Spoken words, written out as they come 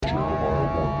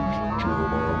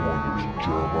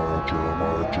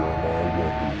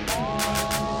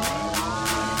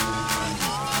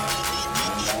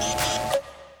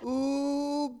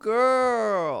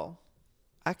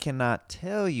I cannot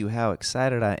tell you how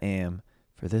excited I am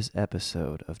for this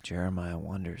episode of Jeremiah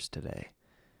Wonders today.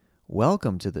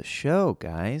 Welcome to the show,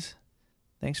 guys.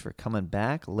 Thanks for coming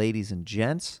back, ladies and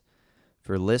gents,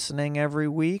 for listening every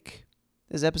week.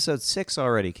 This is episode 6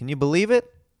 already. Can you believe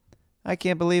it? I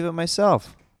can't believe it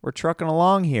myself. We're trucking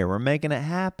along here. We're making it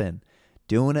happen,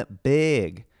 doing it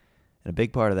big. And a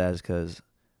big part of that is because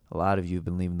a lot of you have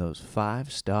been leaving those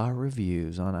 5-star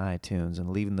reviews on iTunes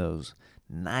and leaving those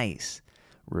nice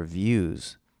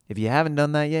reviews. If you haven't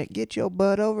done that yet, get your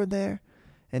butt over there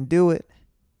and do it.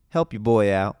 Help your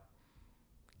boy out.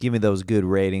 Give me those good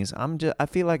ratings. I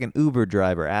feel like an Uber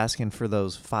driver asking for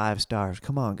those 5 stars.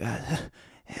 Come on, guys.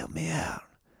 Help me out.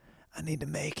 I need to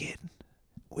make it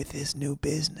with this new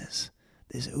business,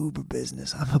 this Uber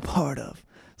business I'm a part of.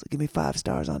 So give me 5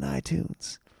 stars on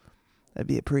iTunes. That'd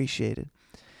be appreciated.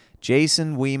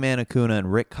 Jason Weeman Acuna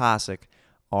and Rick Kosick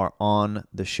are on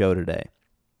the show today.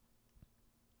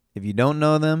 If you don't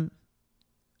know them,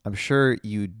 I'm sure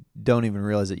you don't even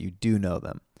realize that you do know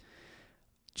them.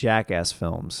 Jackass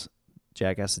films,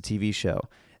 Jackass the TV show.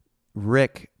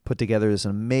 Rick put together this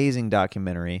amazing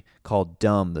documentary called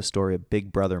Dumb, the story of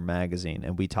Big Brother magazine,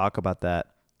 and we talk about that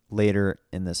later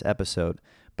in this episode.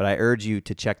 But I urge you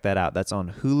to check that out. That's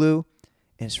on Hulu,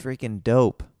 and it's freaking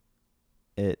dope.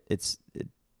 It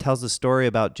tells the story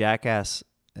about Jackass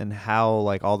and how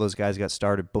like all those guys got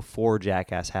started before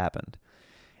Jackass happened.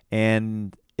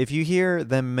 And if you hear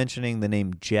them mentioning the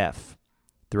name Jeff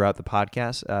throughout the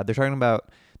podcast, they're talking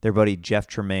about their buddy Jeff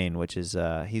Tremaine, which is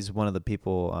he's one of the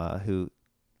people who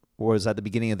was at the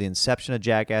beginning of the inception of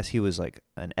Jackass. He was like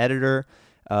an editor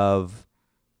of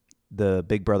the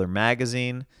Big Brother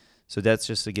magazine. So that's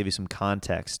just to give you some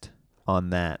context on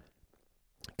that.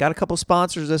 Got a couple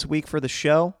sponsors this week for the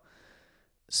show.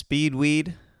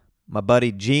 Speedweed, my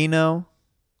buddy Gino,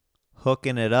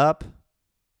 hooking it up.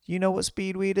 You know what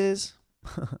Speedweed is?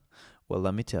 Well,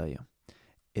 let me tell you.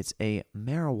 It's a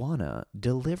marijuana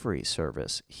delivery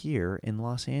service here in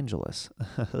Los Angeles.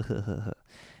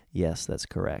 Yes, that's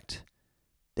correct.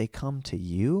 They come to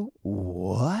you?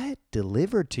 What?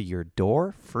 Delivered to your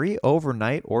door? Free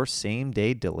overnight or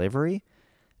same-day delivery?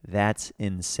 That's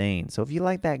insane. So if you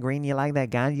like that green, you like that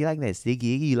ganja, you like that sticky,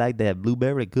 you like that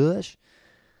blueberry kush,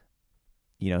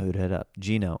 you know who to hit up.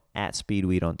 Gino at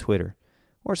Speedweed on Twitter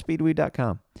or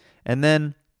speedweed.com. And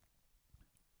then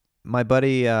my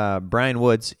buddy Brian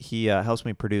Woods, he helps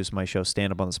me produce my show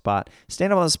Stand Up on the Spot.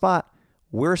 Stand Up on the Spot,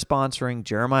 we're sponsoring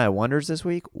Jeremiah Wonders this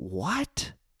week.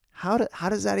 What? How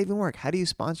does that even work? How do you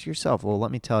sponsor yourself? Well, let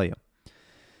me tell you.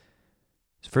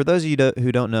 For those of you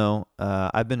who don't know,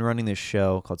 I've been running this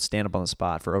show called Stand Up on the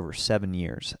Spot for over 7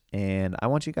 years, and I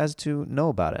want you guys to know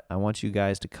about it. I want you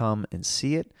guys to come and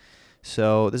see it.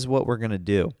 So this is what we're going to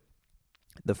do.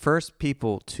 The first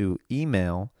people to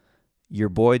email your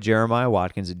boy Jeremiah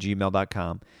Watkins at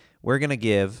gmail.com, we're going to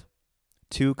give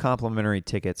 2 complimentary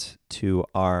tickets to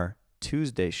our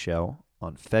Tuesday show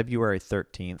on February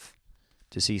 13th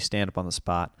to see Stand Up on the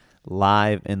Spot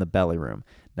live in the Belly Room.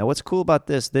 Now, what's cool about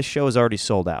this show is already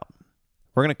sold out.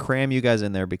 We're going to cram you guys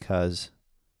in there because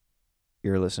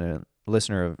you're a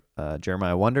listener of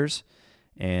Jeremiah Wonders,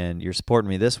 and you're supporting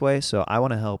me this way, so I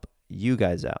want to help you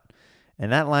guys out.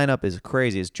 And that lineup is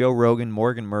crazy. It's Joe Rogan,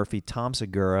 Morgan Murphy, Tom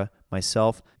Segura,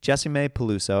 myself, Jessimae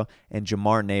Peluso, and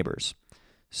Jamar Neighbors.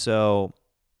 So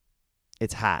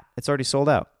it's hot. It's already sold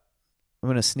out. I'm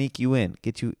going to sneak you in,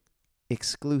 get you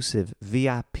exclusive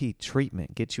VIP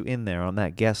treatment, get you in there on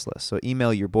that guest list. So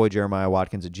email your boy Jeremiah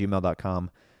Watkins at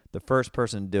gmail.com. The first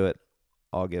person to do it,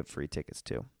 I'll give free tickets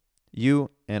to.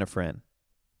 You and a friend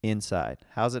inside.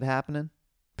 How's it happening?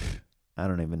 I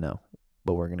don't even know,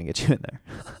 but we're going to get you in there.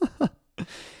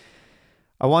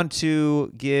 I want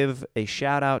to give a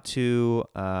shout out to,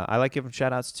 I like giving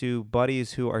shout outs to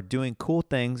buddies who are doing cool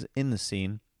things in the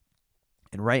scene.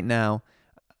 And right now,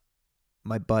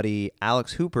 my buddy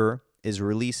Alex Hooper is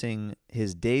releasing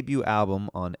his debut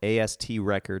album on AST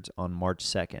Records on March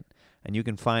 2nd. And you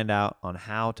can find out on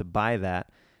how to buy that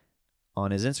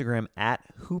on his Instagram at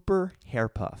Hooper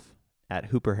Hairpuff. At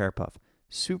Hooper Hairpuff.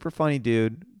 Super funny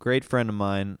dude, great friend of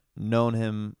mine, known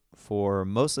him for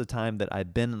most of the time that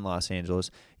I've been in Los Angeles.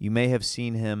 You may have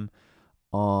seen him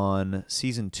on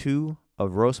season 2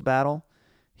 of Roast Battle.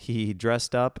 He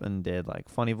dressed up and did like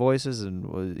funny voices,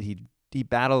 and he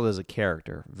battled as a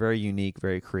character. Very unique,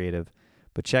 very creative.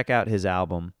 But check out his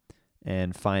album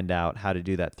and find out how to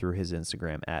do that through his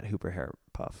Instagram at Hooper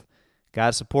Hairpuff.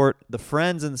 Gotta support the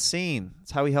friends in the scene.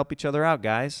 That's how we help each other out,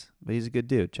 guys. But he's a good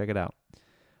dude. Check it out.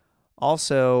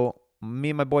 Also,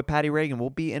 me and my boy Patty Reagan will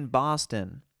be in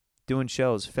Boston doing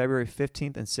shows February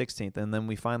 15th and 16th, and then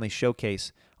we finally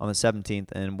showcase on the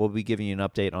 17th, and we'll be giving you an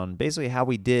update on basically how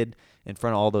we did in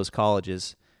front of all those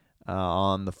colleges.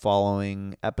 On the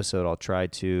following episode, I'll try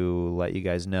to let you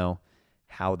guys know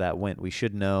how that went. We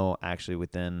should know actually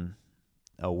within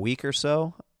a week or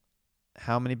so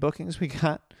how many bookings we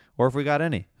got, or if we got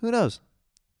any. Who knows?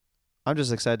 I'm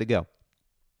just excited to go.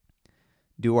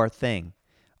 Do our thing.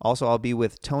 Also, I'll be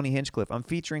with Tony Hinchcliffe. I'm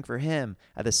featuring for him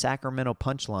at the Sacramento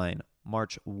Punchline,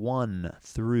 March 1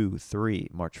 through 3,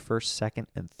 March 1st, 2nd,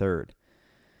 and 3rd.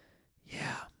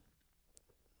 Yeah.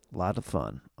 A lot of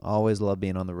fun. Always love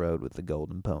being on the road with the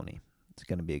Golden Pony. It's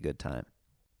going to be a good time.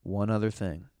 One other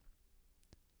thing.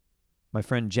 My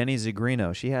friend Jenny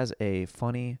Zagrino, she has a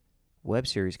funny web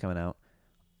series coming out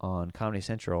on Comedy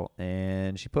Central,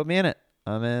 and she put me in it.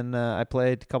 I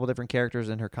played a couple different characters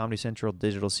in her Comedy Central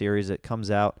digital series that comes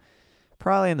out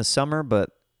probably in the summer, but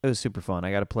it was super fun.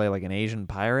 I got to play like an Asian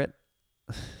pirate.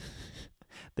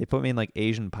 They put me in like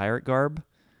Asian pirate garb,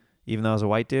 even though I was a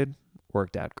white dude.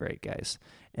 Worked out great, guys.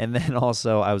 And then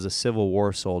also I was a Civil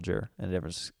War soldier in a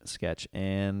different sketch.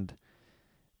 And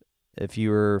if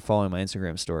you were following my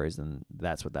Instagram stories, then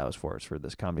that's what that was for. It's for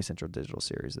this Comedy Central digital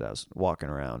series that I was walking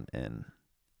around in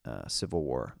Civil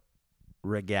War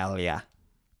regalia.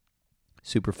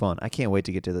 Super fun. I can't wait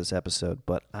to get to this episode,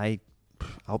 but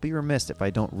I'll be remiss if I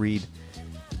don't read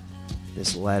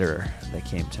this letter that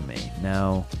came to me.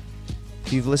 Now,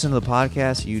 if you've listened to the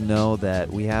podcast, you know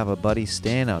that we have a buddy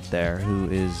Stan out there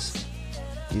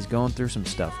he's going through some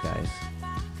stuff, guys.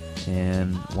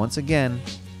 And once again,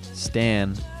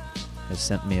 Stan has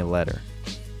sent me a letter,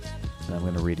 and I'm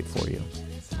going to read it for you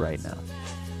right now.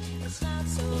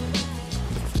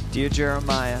 Dear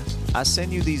Jeremiah, I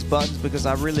send you these buttons because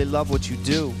I really love what you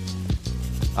do.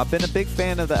 I've been a big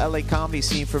fan of the LA comedy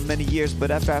scene for many years,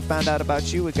 but after I found out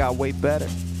about you, it got way better.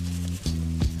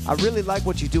 I really like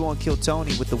what you do on Kill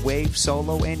Tony with the Wave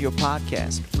solo and your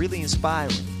podcast. Really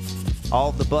inspiring.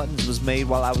 All of the buttons was made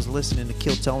while I was listening to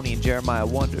Kill Tony and Jeremiah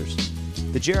Wonders.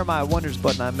 The Jeremiah Wonders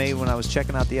button I made when I was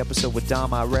checking out the episode with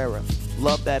Dom Irera.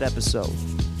 Love that episode.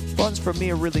 Buttons for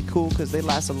me are really cool because they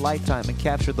last a lifetime and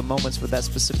capture the moments for that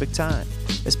specific time.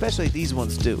 Especially these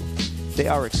ones do. They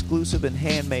are exclusive and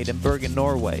handmade in Bergen,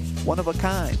 Norway. One of a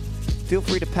kind. Feel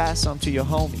free to pass some to your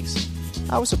homies.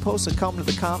 I was supposed to come to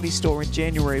the Comedy Store in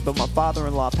January, but my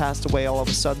father-in-law passed away all of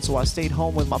a sudden, so I stayed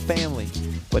home with my family.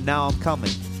 But now I'm coming,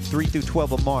 3 through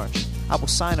 12 of March. I will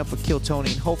sign up for Kill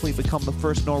Tony and hopefully become the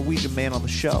first Norwegian man on the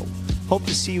show. Hope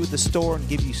to see you at the store and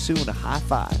give you soon a high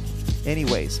five.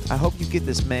 Anyways, I hope you get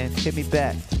this, man. Hit me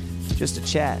back. Just a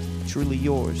chat. Truly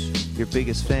yours. Your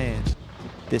biggest fan.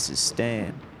 This is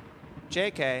Stan.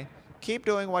 JK, keep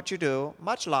doing what you do.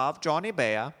 Much love, Johnny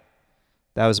Bear.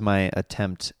 That was my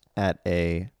attempt at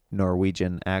a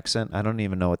Norwegian accent. I don't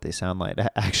even know what they sound like,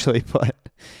 actually, but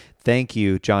thank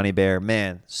you, Johnny Bear.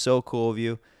 Man, so cool of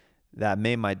you. That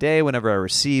made my day whenever I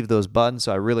received those buttons,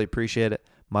 so I really appreciate it.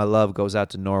 My love goes out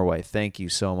to Norway. Thank you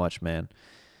so much, man.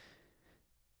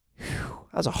 Whew,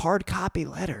 that was a hard copy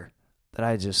letter that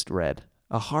I just read.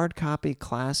 A hard copy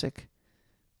classic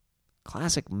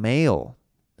mail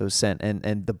that was sent.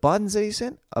 And the buttons that he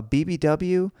sent, a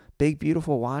BBW, Big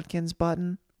Beautiful Watkins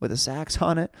button with a sax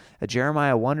on it, a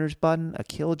Jeremiah Wonders button, a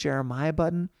Kill Jeremiah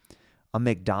button, a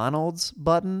McDonald's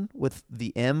button with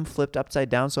the M flipped upside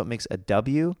down so it makes a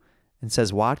W and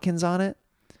says Watkins on it.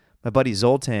 My buddy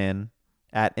Zoltan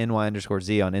at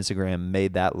NY_Z on Instagram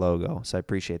made that logo, so I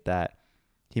appreciate that.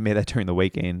 He made that during the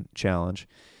weight gain challenge.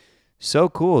 So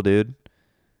cool, dude.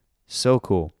 So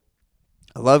cool.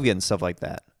 I love getting stuff like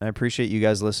that. I appreciate you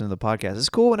guys listening to the podcast. It's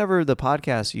cool whenever the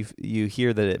podcast, you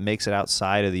hear that it makes it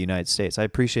outside of the United States. I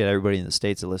appreciate everybody in the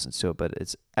States that listens to it, but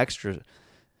it's extra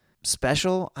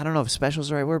special. I don't know if special is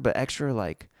the right word, but extra,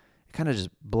 like, it kind of just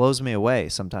blows me away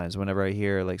sometimes whenever I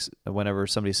hear, like, whenever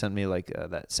somebody sent me, like,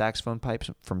 that saxophone pipe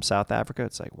from South Africa.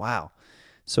 It's like, wow,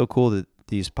 so cool that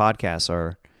these podcasts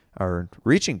are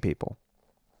reaching people.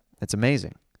 It's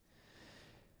amazing.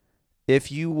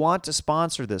 If you want to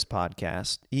sponsor this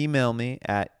podcast, email me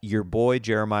at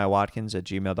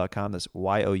yourboyjeremiahwatkins@gmail.com. That's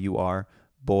YOUR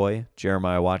boy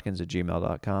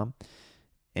jeremiahwatkins@gmail.com.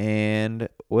 And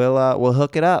we'll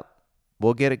hook it up.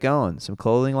 We'll get it going. Some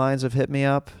clothing lines have hit me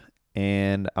up,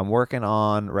 and I'm working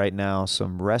on right now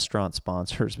some restaurant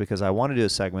sponsors because I want to do a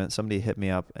segment. Somebody hit me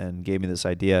up and gave me this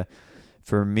idea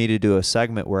for me to do a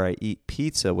segment where I eat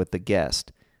pizza with the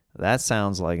guest. That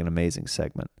sounds like an amazing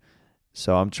segment.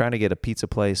 So I'm trying to get a pizza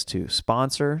place to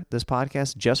sponsor this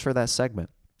podcast just for that segment.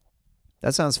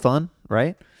 That sounds fun,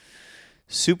 right?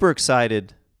 Super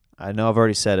excited. I know I've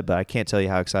already said it, but I can't tell you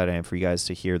how excited I am for you guys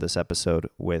to hear this episode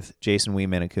with Jason Wee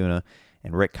Manacuna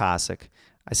and Rick Kosick.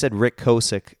 I said Rick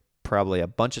Kosick probably a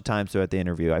bunch of times throughout the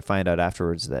interview. I find out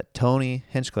afterwards that Tony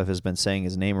Hinchcliffe has been saying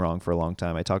his name wrong for a long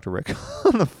time. I talked to Rick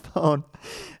on the phone,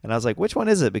 and I was like, which one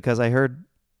is it? Because I heard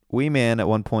Wee Man at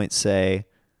one point say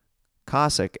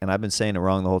Kosick, and I've been saying it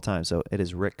wrong the whole time. So it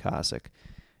is Rick Kosick.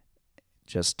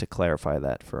 Just to clarify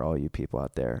that for all you people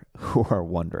out there who are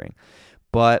wondering.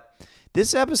 But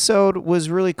this episode was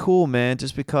really cool, man,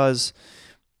 just because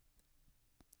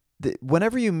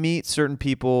whenever you meet certain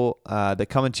people that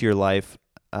come into your life,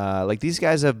 like these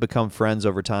guys have become friends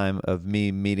over time of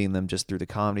me meeting them just through the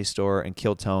Comedy Store and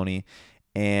Kill Tony.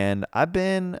 And I've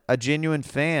been a genuine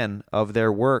fan of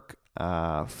their work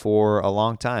for a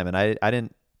long time. And I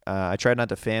tried not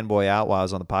to fanboy out while I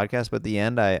was on the podcast, but at the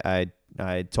end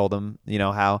I told them,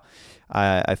 how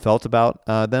I felt about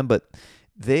them, but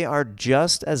they are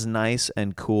just as nice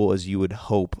and cool as you would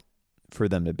hope for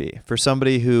them to be. For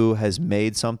somebody who has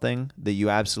made something that you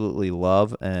absolutely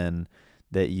love and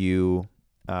that you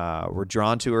were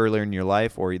drawn to earlier in your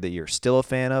life or that you're still a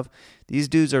fan of, these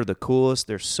dudes are the coolest.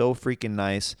 They're so freaking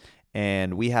nice,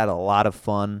 and we had a lot of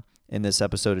fun in this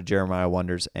episode of Jeremiah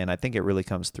Wonders, and I think it really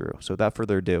comes through. So without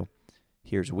further ado,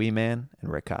 here's Wee Man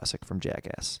and Rick Kosick from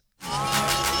Jackass.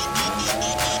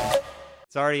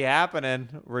 It's already happening.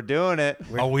 We're doing it.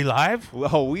 Are we live?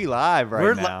 Oh, we live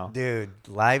right now. Dude,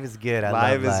 live is good. I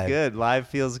Live love is live. good. Live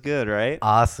feels good, right?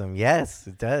 Awesome. Yes,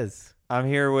 it does. I'm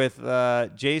here with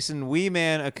Jason Wee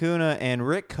Man Acuna and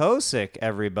Rick Kosick,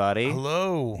 everybody.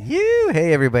 Hello.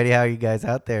 Hey, everybody. How are you guys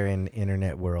out there in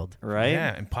internet world? Right?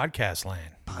 Yeah, in podcast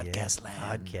land. Podcast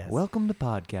land. Podcast. Welcome to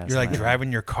podcast You're like land.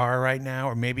 driving your car right now,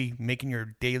 or maybe making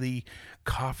your daily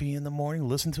coffee in the morning.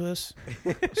 Listen to us.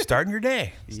 Starting your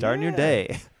day. Starting your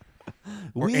day.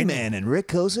 Wee Man and Rick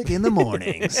Kosick in the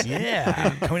mornings.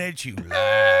 Yeah. Coming at you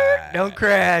live. Don't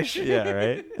crash. Yeah,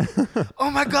 right? Oh,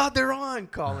 my God, they're on.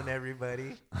 Calling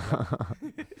everybody.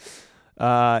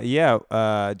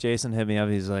 Jason hit me up.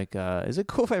 He's like, is it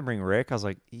cool if I bring Rick? I was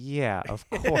like, yeah, of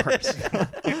course.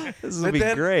 This will be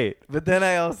great. But then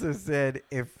I also said,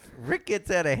 if Rick gets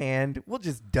out of hand, we'll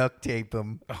just duct tape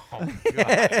him. Oh, God.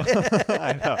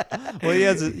 I know. Well, he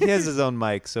has his own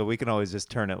mic, so we can always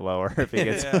just turn it lower if he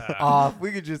gets Off.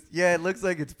 We could just, it looks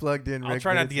like it's plugged in, Rick. I'll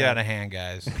try but not to it's get out of hand,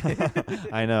 guys.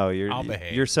 I know. I'll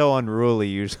behave. You're so unruly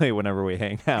usually whenever we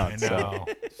hang out. I So. know.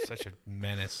 Such a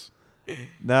menace.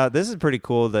 Now, this is pretty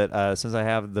cool that since I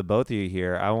have the both of you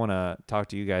here, I want to talk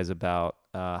to you guys about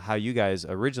how you guys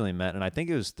originally met, and I think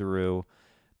it was through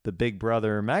the Big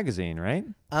Brother magazine, right?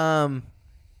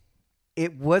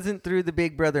 It wasn't through the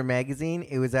Big Brother magazine.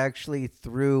 It was actually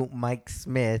through Mike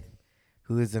Smith,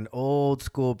 who is an old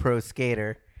school pro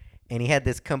skater, and he had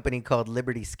this company called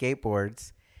Liberty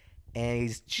Skateboards, and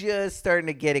he's just starting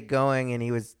to get it going, and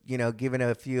he was, giving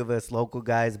a few of us local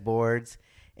guys boards,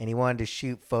 and he wanted to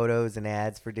shoot photos and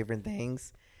ads for different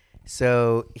things.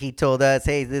 So he told us,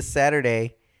 hey, this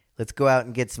Saturday, let's go out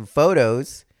and get some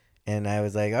photos. And I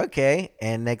was like, okay.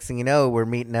 And next thing you know, we're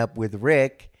meeting up with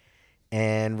Rick,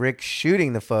 and Rick's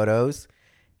shooting the photos.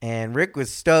 And Rick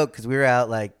was stoked because we were out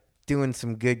like doing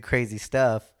some good, crazy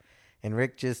stuff. And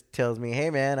Rick just tells me, hey,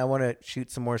 man, I want to shoot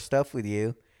some more stuff with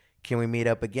you. Can we meet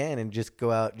up again and just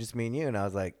go out, just me and you? And I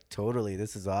was like, totally.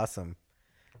 This is awesome.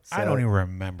 I don't even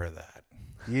remember that.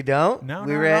 You don't? No,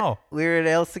 we no, were no. We were at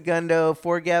El Segundo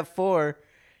 4-gap-4,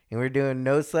 and we are doing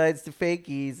no slides to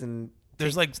fakies. And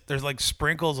There's like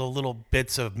sprinkles of little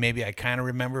bits of maybe I kind of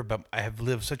remember, but I have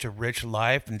lived such a rich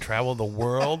life and traveled the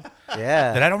world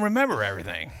yeah, that I don't remember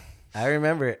everything. I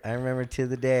remember it. I remember to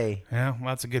the day. Yeah, well,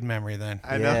 that's a good memory then.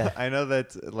 I know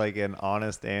that's like an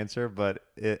honest answer, but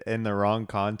in the wrong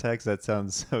context, that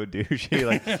sounds so douchey.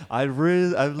 Like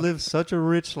I've lived such a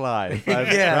rich life. I've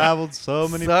traveled so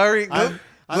many. Sorry,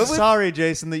 I'm sorry,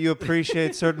 Jason, that you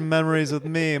appreciate certain memories with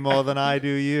me more than I do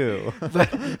you.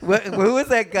 Who was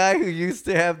that guy who used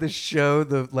to have the show,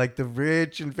 the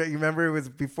rich and you remember it was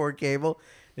before cable,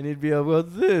 and he'd be like, well,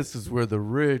 this is where the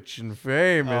rich and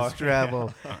famous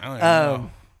travel. I don't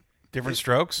know. Different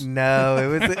strokes? No,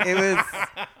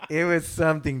 it was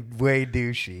something way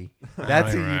douchey.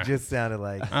 That's who you just sounded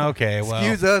like. Okay, well.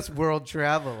 Excuse us, world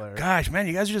traveler. Gosh, man,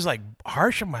 you guys are just like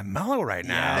harsh on my mellow right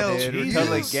now. Yeah, Dude, we're Jesus.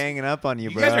 totally ganging up on you,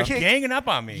 You bro. guys are ganging up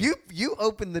on me. You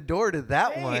opened the door to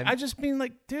that Hey, one. I just mean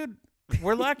like, dude,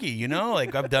 we're lucky,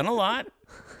 like I've done a lot.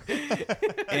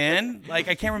 And like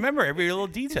I can't remember every little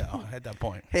detail at that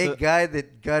point. Hey, guy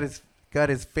that got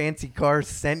his fancy car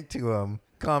sent to him.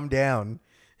 Calm down.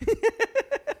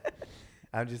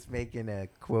 I'm just making a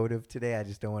quote of today. I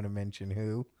just don't want to mention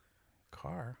who.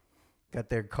 Car. got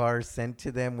their cars sent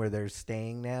to them where they're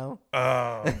staying now.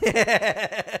 Oh,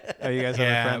 Oh, you guys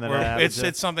have a friend that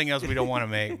it's something else we don't want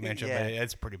to mention, Yeah. but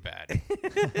it's pretty bad.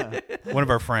 One of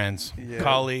our friends,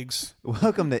 colleagues.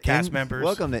 Welcome to Cast members.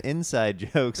 Welcome to Inside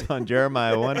Jokes on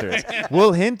Jeremiah Wonders.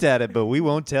 We'll hint at it, but we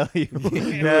won't tell you who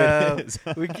No, it is.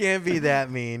 we can't be that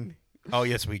mean. Oh,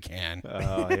 yes, we can.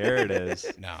 Oh, here it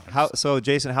is. No. So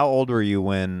Jason, how old were you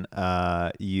when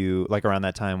you like around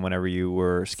that time? Whenever you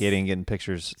were skating, getting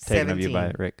pictures taken of you by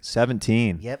 17. Rick.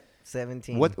 17. Yep,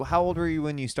 17. What? How old were you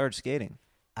when you started skating?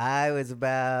 I was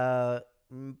about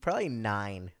probably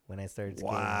 9 when I started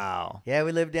skating. Wow. Yeah,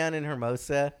 we lived down in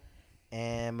Hermosa,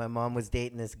 and my mom was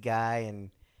dating this guy,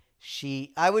 and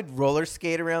I would roller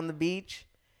skate around the beach,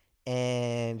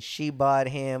 and she bought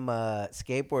him a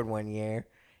skateboard one year,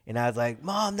 and I was like,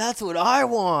 Mom, that's what I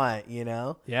want, you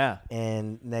know? Yeah.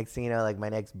 And next thing you know, like my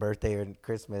next birthday or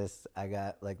Christmas, I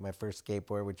got like my first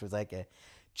skateboard, which was like a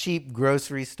cheap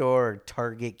grocery store or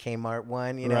Target Kmart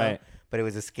one, you know? Right. But it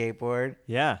was a skateboard.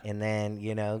 Yeah. And then,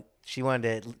 you know, she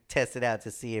wanted to test it out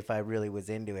to see if I really was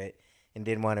into it and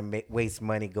didn't want to waste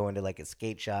money going to like a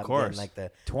skate shop. Of course. Getting like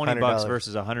the $20 $100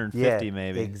 versus 150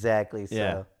 maybe. Exactly. So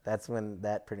Yeah. that's when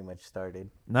that pretty much started.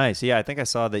 Nice. Yeah, I think I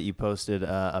saw that you posted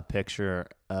a picture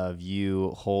of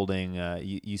you holding.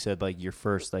 You said like your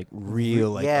first like real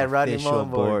like Rodney official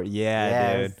Mullen board.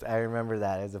 Yeah, dude. I remember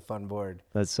that. It was a fun board.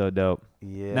 That's so dope.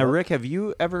 Yeah. Now, Rick, have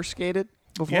you ever skated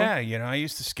before? Yeah, you know, I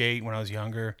used to skate when I was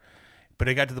younger, but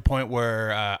it got to the point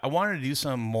where I wanted to do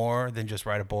something more than just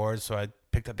ride a board, so I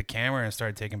picked up the camera and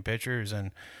started taking pictures,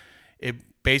 and it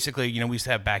basically, you know, we used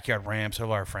to have backyard ramps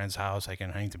over our friend's house, like in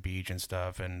Huntington Beach and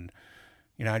stuff, and,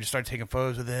 you know, I just started taking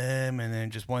photos with them, and then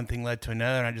just one thing led to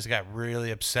another, and I just got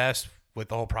really obsessed with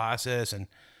the whole process, and,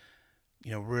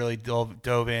 you know, really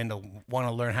dove in to want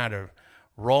to learn how to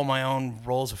roll my own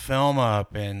rolls of film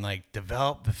up and like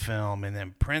develop the film and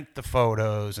then print the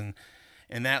photos, and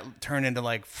that turned into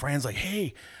like friends like,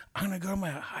 hey, I'm gonna go to my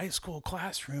high school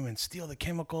classroom and steal the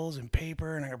chemicals and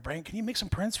paper, and I go, Brian, can you make some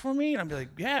prints for me? And I'd be like,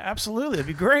 yeah, absolutely, that'd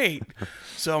be great.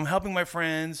 So I'm helping my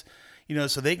friends, you know,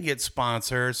 so they can get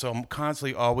sponsored. So I'm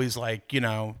constantly always like, you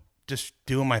know, just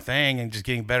doing my thing and just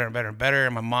getting better and better and better.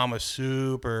 And my mom was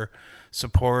super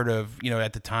supportive, you know,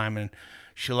 at the time, and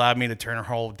she allowed me to turn her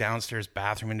whole downstairs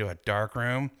bathroom into a dark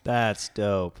room. That's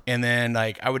dope. And then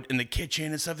like I would in the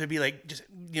kitchen and stuff, there'd be like just,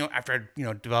 you know, after I, you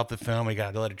know, developed the film, we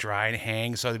got to let it dry and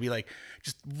hang. So there'd be like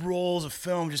just rolls of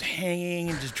film just hanging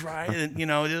and just dry. And, you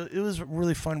know, it was a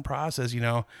really fun process, you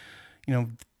know,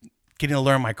 getting to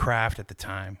learn my craft at the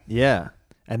time. Yeah.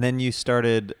 And then you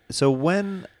started. So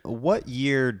what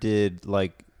year did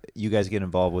like you guys get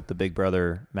involved with the Big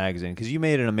Brother magazine? Because you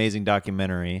made an amazing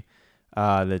documentary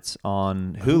that's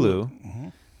on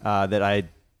Hulu that I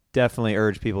definitely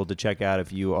urge people to check out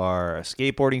if you are a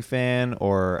skateboarding fan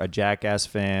or a Jackass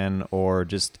fan or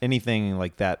just anything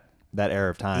like that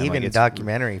era of time. Even like a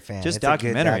documentary fan. Just It's a good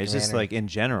documentary. It's just documentary. like in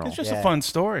general. It's just Yeah. a fun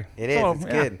story. It is. So, It's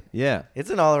yeah. good. Yeah. It's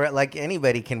an all around, like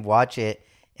anybody can watch it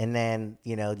and then,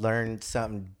 you know, learn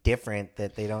something different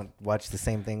that they don't watch the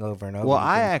same thing over and over. Well, You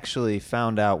I can- actually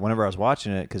found out whenever I was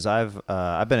watching it because I've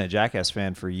been a Jackass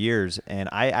fan for years, and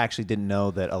I actually didn't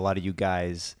know that a lot of you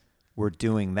guys were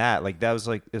doing that. Like that was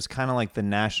like it was kind of like the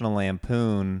National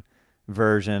Lampoon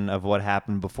version of what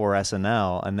happened before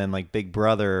SNL, and then like Big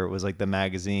Brother was like the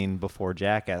magazine before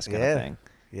Jackass kind of thing.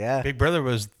 Yeah, Big Brother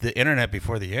was the internet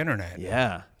before the internet.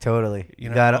 Yeah. totally. You You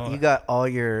know, got all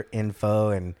your info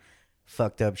and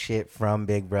fucked up shit from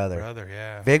Big Brother. Brother,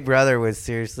 yeah. Big Brother was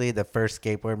seriously the first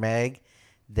skateboard mag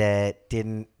that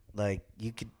didn't like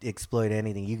you could exploit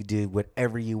anything. You could do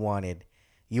whatever you wanted.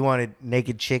 You wanted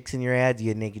naked chicks in your ads, you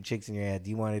had naked chicks in your ads.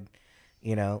 You wanted,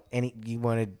 you know, you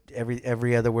wanted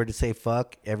every other word to say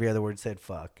fuck, every other word said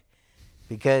fuck.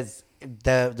 Because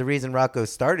the reason Rocco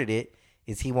started it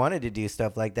is he wanted to do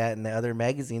stuff like that and the other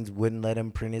magazines wouldn't let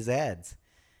him print his ads.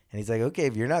 And he's like, okay,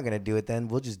 if you're not going to do it, then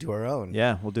we'll just do our own.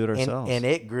 Yeah, we'll do it ourselves. And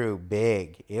it grew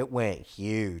big. It went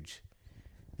huge.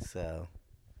 So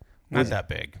Not that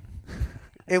big.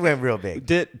 it went real big.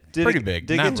 Did Pretty it, big,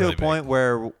 Did it not get to really a point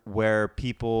where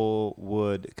people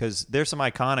would, because there's some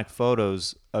iconic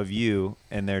photos of you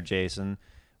in there, Jason,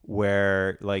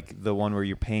 where like the one where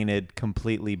you're painted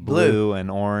completely blue and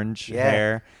orange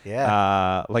hair,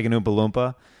 like an Oompa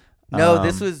Loompa. No,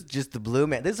 this was just the Blue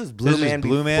Man. This was Blue This was Man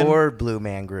Blue Man? before Blue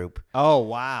Man Group. Oh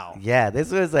wow! Yeah,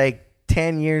 this was like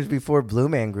 10 years before Blue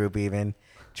Man Group even.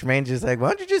 Tremaine's just like, why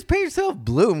don't you just paint yourself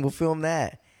blue and we'll film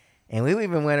that. And we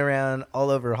even went around all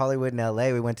over Hollywood and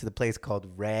LA. We went to the place called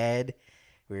Red.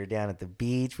 We were down at the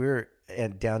beach. We were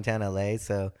in downtown LA.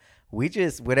 So we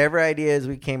just, whatever ideas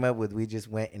we came up with, we just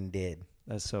went and did.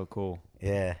 That's so cool.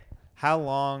 Yeah. How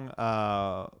long?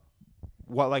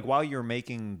 While you're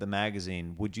making the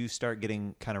magazine, would you start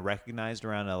getting kind of recognized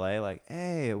around LA? Like,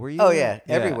 hey, were you? Oh yeah,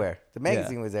 everywhere. The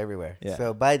magazine was everywhere. Yeah.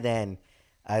 So by then,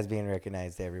 I was being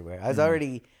recognized everywhere. I was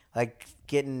already like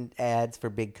getting ads for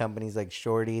big companies like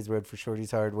Shorty's, Road for Shorty's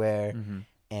Hardware,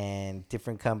 and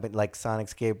different companies like Sonic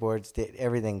Skateboards, did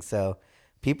everything. So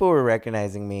people were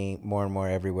recognizing me more and more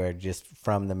everywhere just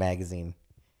from the magazine.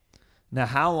 Now,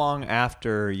 how long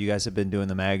after you guys have been doing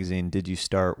the magazine did you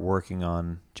start working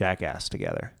on Jackass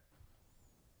together?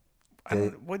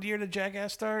 What year did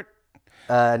Jackass start?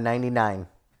 99.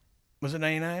 Was it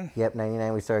 99? Yep,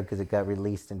 99 we started because it got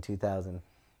released in 2000.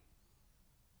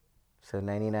 So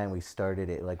 99 we started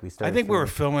it. Like we started. I think we were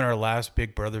filming our last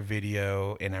Big Brother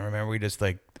video, and I remember we just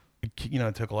like,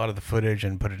 took a lot of the footage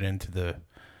and put it into the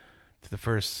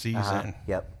first season.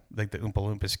 Yep. Like the Oompa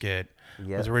Loompa skit. Yep.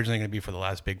 It was originally going to be for the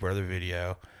last Big Brother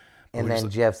video. And then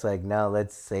Jeff's like, no,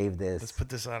 let's save this. Let's put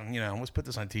this on, let's put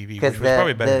this on TV, which Because was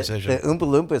probably a better decision. The Oompa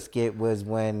Loompa skit was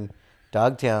when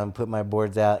Dogtown put my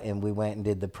boards out and we went and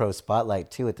did the Pro Spotlight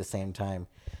too at the same time.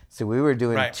 So we were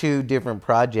doing two different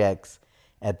projects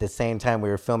at the same time. We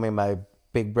were filming my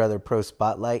Big Brother Pro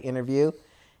Spotlight interview,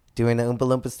 doing the Oompa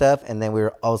Loompa stuff. And then we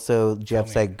were also,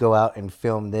 Jeff's like, go out and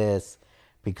film this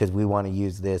because we want to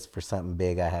use this for something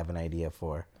big I have an idea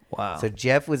for. Wow. So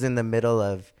Jeff was in the middle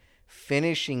of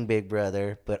finishing Big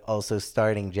Brother, but also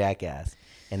starting Jackass.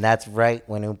 And that's right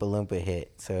when Oompa Loompa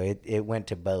hit. So it went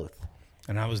to both.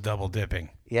 And I was double dipping.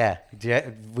 Yeah.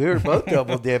 We were both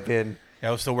double dipping. I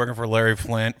was still working for Larry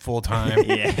Flint full time.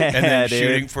 And then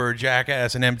shooting for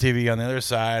Jackass and MTV on the other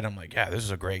side. I'm like, yeah, this is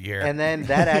a great year. And then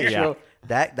that actual...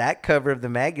 That cover of the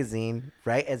magazine,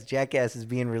 right as Jackass is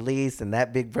being released and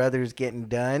that Big Brother's getting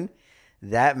done,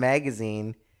 that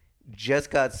magazine just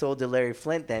got sold to Larry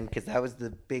Flint then, because that was the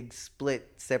big split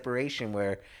separation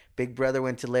where Big Brother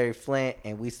went to Larry Flint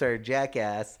and we started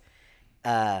Jackass.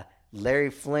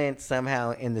 Larry Flint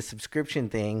somehow in the subscription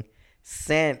thing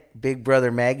sent Big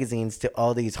Brother magazines to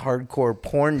all these hardcore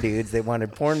porn dudes that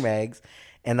wanted porn mags.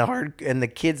 And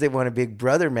the kids that wanted Big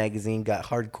Brother magazine got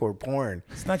hardcore porn.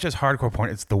 It's not just hardcore porn;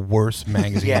 it's the worst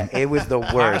magazine. Yeah, it was the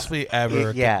worst possibly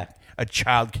ever. A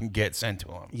child can get sent to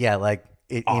them. Yeah, like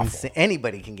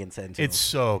anybody can get sent to them. It's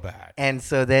so bad. And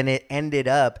so then it ended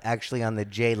up actually on the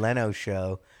Jay Leno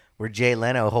show, where Jay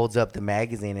Leno holds up the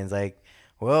magazine and is like,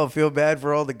 "Well, I feel bad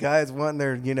for all the guys wanting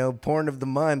their porn of the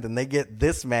month, and they get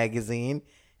this magazine."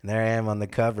 And there I am on the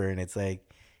cover, and it's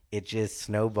like it just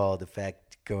snowballed effect.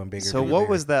 Going bigger. So what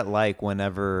was that like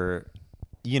whenever,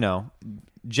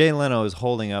 Jay Leno is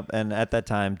holding up, and at that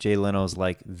time, Jay Leno's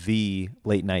like the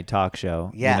late night talk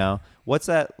show. Yeah. What's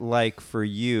that like for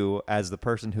you as the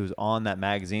person who's on that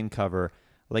magazine cover?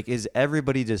 Like, is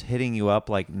everybody just hitting you up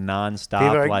like nonstop?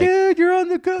 People are like, dude, you're on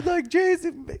the cover. Like,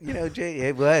 Jason, Jay,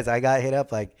 it was. I got hit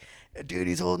up like, dude,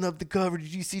 he's holding up the cover.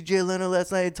 Did you see Jay Leno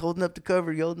last night? It's holding up the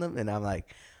cover. You holding up? And I'm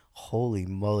like, holy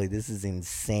moly, this is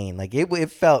insane. Like it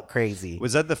felt crazy.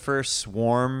 Was that the first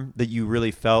swarm that you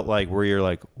really felt like where you're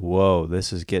like, whoa,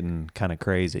 this is getting kind of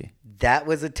crazy? That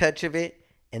was a touch of it.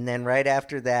 And then right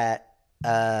after that,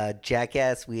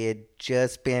 Jackass, we had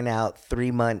just been out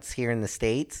 3 months here in the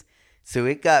States. So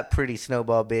it got pretty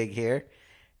snowball big here.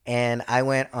 And I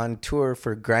went on tour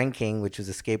for Grind King, which was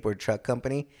a skateboard truck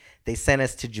company. They sent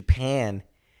us to Japan.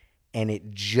 And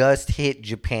it just hit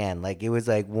Japan. Like, it was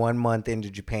like 1 month into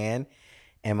Japan.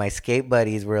 And my skate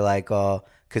buddies were like, oh,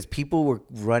 because people were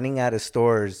running out of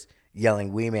stores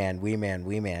yelling, "We man, we man,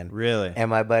 we man." Really? And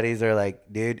my buddies are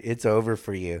like, dude, it's over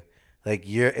for you. Like,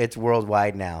 it's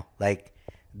worldwide now. Like,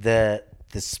 the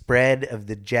spread of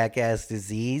the Jackass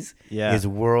disease is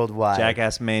worldwide.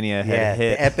 Jackass mania had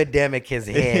hit. The epidemic has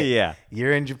hit. Yeah.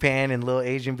 You're in Japan and little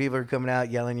Asian people are coming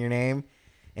out yelling your name.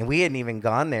 And we hadn't even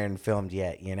gone there and filmed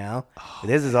yet,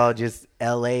 This is all just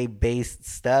LA-based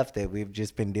stuff that we've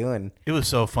just been doing. It was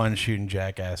so fun shooting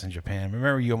Jackass in Japan.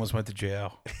 Remember, you almost went to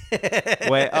jail.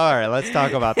 Wait, all right, let's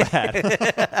talk about that.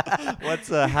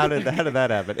 How did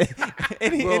that happen?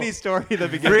 Any story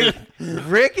that begins?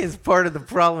 Rick is part of the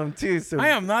problem too. So I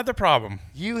am not the problem.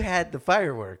 You had the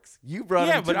fireworks. You brought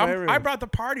them to my room. I brought the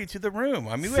party to the room.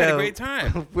 I mean, we had a great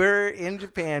time. We're in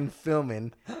Japan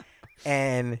filming,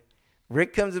 and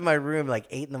Rick comes in my room like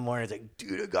 8 in the morning. He's like,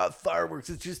 dude, I got fireworks.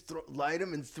 Let's just light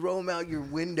them and throw them out your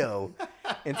window.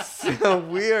 And so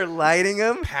we are lighting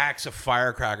them. Packs of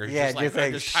firecrackers. Yeah,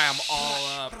 just tie them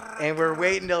all up. And we're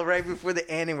waiting till right before the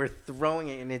end, and we're throwing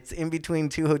it. And it's in between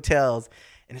 2 hotels.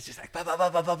 And it's just like, ba, ba,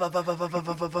 ba, ba, ba, ba, ba, ba, ba,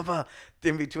 ba, ba, ba, ba,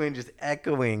 in between, just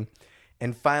echoing.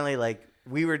 And finally, like,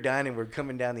 we were done, and we're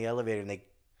coming down the elevator, and they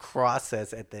cross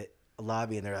us at the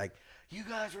lobby, and they're like, you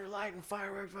guys were lighting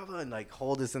fireworks, blah, blah, and like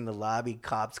hold us in the lobby.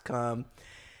 Cops come,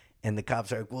 and the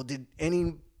cops are like, well, did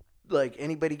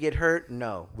anybody get hurt?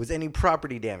 No. Was any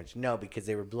property damage? No, because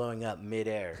they were blowing up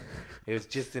midair. It was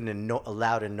just a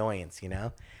loud annoyance, you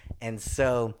know? And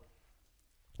so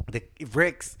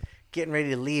Rick's getting ready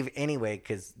to leave anyway,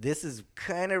 because this is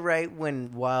kind of right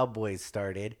when Wild Boys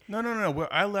started. No. Well,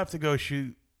 I left to go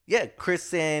shoot. Yeah,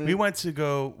 Chris and... We went to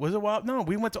go... Was it Wild? No,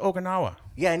 we went to Okinawa.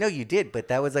 Yeah, I know you did, but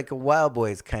that was like a Wild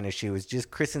Boys kind of shoot. It was just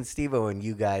Chris and Steve-O and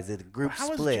you guys. The group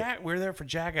How split. was we were there for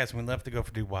Jackass and we left to go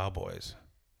do Wild Boys.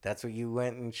 That's what you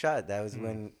went and shot. That was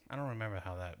when... I don't remember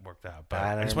how that worked out, but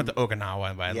I just went to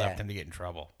Okinawa, but I left him to get in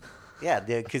trouble. Yeah,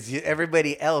 because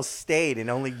everybody else stayed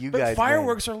and only you guys But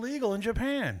fireworks are legal in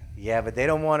Japan. Yeah, but they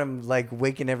don't want them like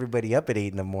waking everybody up at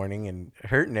 8 a.m. and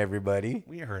hurting everybody.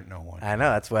 We hurt no one. I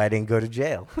know. That's why I didn't go to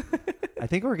jail. I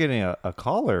think we're getting a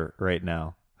caller right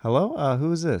now. Hello?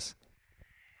 Who is this?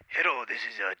 Hello, this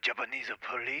is Japanese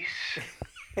police.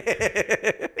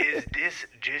 Is this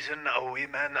Jason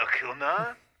Owiman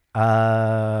Akuna?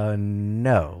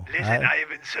 No. Listen, I have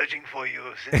been searching for you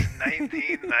since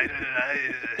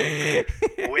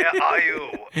 1999. Where are you?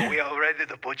 We are ready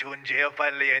to put you in jail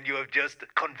finally, and you have just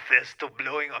confessed to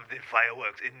blowing up the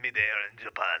fireworks in midair in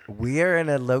Japan. We are in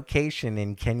a location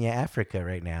in Kenya, Africa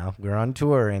right now. We're on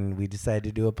tour, and we decided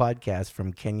to do a podcast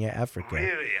from Kenya, Africa.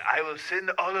 Really? I will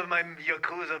send all of my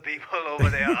Yakuza people over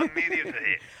there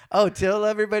immediately. Oh, tell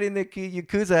everybody in the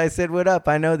Yakuza I said what up.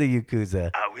 I know the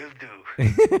Yakuza. I will do.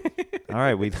 All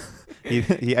right,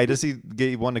 I just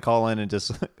wanted to call in and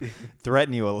just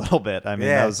threaten you a little bit. I mean,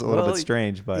 that was a little bit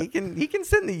strange, but he can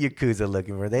send the Yakuza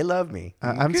looking for. They love me.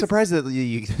 I'm surprised that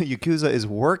the Yakuza is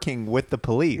working with the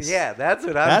police. Yeah, that's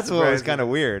what That's what was kind of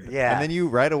weird. Yeah, and then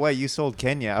right away you sold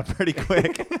Kenya out pretty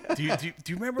quick. Do you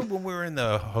remember when we were in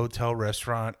the hotel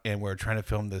restaurant and we were trying to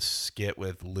film this skit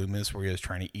with Loomis where he was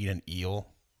trying to eat an eel?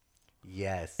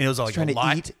 Yes, And it was like trying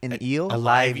to eat an eel, a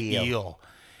live eel.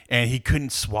 And he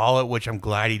couldn't swallow it, which I'm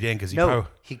glad he didn't, because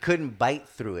he couldn't bite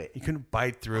through it. he couldn't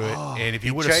bite through it. And if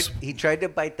he would He tried to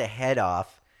bite the head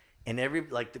off, and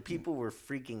the people were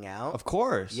freaking out. of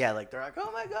course. Yeah, like they're like,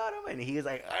 "Oh my god!" And he was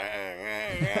like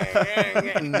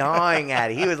gnawing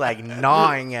at it. He was like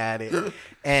gnawing at it,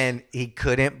 and he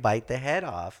couldn't bite the head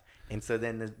off. And so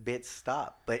then the bit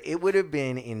stopped. But it would have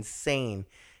been insane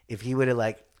if he would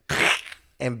have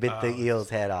and bit the eel's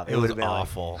head off. it was would have been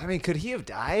awful. I mean, could he have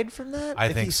died from that? I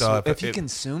if think he so. If he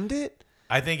consumed it,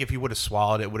 I think if he would have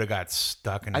swallowed it, it would have got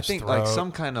stuck in his I think throat. like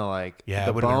some kind of the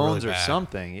it would've been really bones or bad.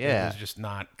 something. It Yeah. was just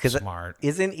not 'Cause smart.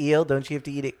 Isn't eel? Don't you have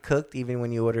to eat it cooked? Even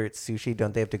when you order it sushi,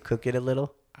 don't they have to cook it a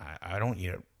little? I don't eat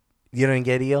it. You don't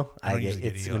get eel? I don't usually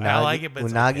get it's eel. unagi, I like it, but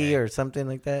it's unagi okay. or something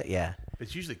like that. Yeah,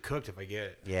 It's usually cooked if I get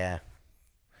it. yeah.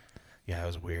 Yeah, it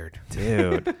was weird.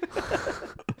 Dude.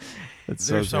 That's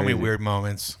There's so many crazy. weird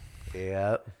moments.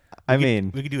 Yep. I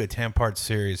mean, We could do a 10-part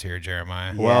series here,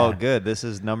 Jeremiah. Yeah. well, good. This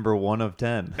is number 1 of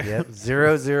 10. Yep.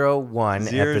 001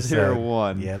 episode.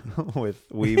 001 Yep. with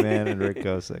Wee Man and Rick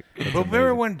Kosick. That's But remember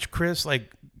amazing. when Chris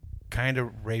kind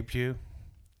of raped you?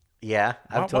 Yeah,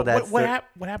 I've told that. What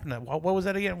happened? What was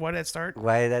that again? Why did that start?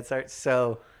 Why did that start?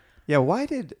 So Yeah, why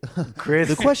did Chris?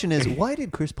 the question is, why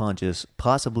did Chris Pontius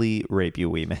possibly rape you,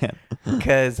 Wee Man?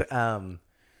 Because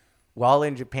while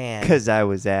in Japan, Because I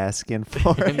was asking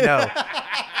for it. no.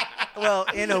 Well,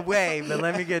 in a way, but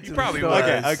let me get to the probably story.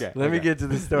 was. Okay, Let me get to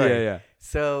the story. Yeah, yeah.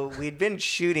 So we'd been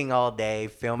shooting all day,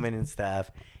 filming and stuff,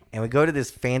 and we go to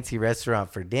this fancy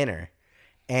restaurant for dinner.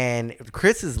 And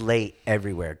Chris is late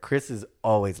everywhere. Chris is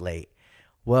always late.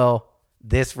 Well,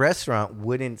 this restaurant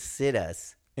wouldn't sit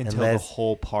us Until the unless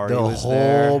whole party the was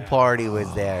whole there. party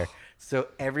was there. So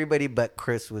everybody but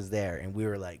Chris was there, and we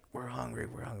were like, "We're hungry,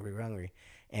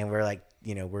 and we're like,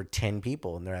 we're 10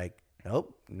 people, and they're like,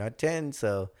 "Nope, not 10."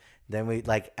 So then we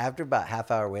after about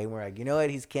half hour wait, we're like, "You know what?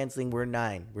 He's canceling. We're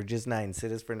 9. We're just 9.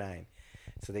 Sit us for 9."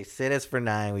 So they sit us for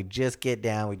 9. We just get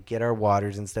down. We get our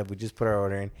waters and stuff. We just put our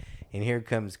order in, and here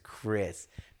comes Chris.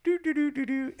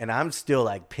 And I'm still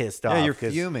pissed off. Yeah, you're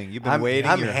 'cause fuming. You've been I'm waiting.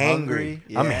 I'm You're hangry. hungry.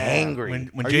 I'm Yeah. hangry.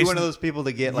 When Are Jason, you one of those people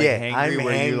that get Yeah, hangry I'm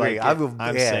where you hangry.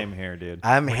 I'm yeah. same here, dude.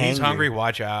 I'm when he's hangry. hungry,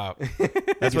 watch out.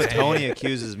 That's what Tony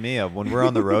accuses me of. When we're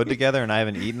on the road together and I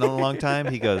haven't eaten in a long time,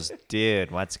 he goes,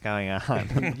 "Dude, what's going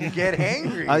on?" You get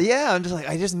hangry. Yeah, I'm just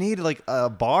I just need a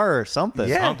bar or something.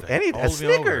 Yeah, something. a Hold me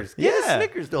Snickers. over. Get a Yeah.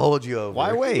 Snickers to hold you over.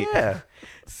 Why wait? Yeah.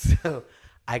 So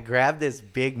I grabbed this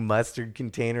big mustard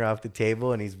container off the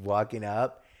table, and he's walking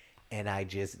up, and I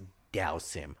just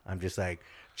douse him. I'm just like,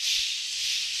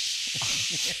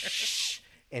 shh,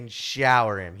 and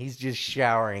shower him. He's just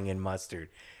showering in mustard,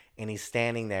 and he's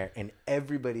standing there, and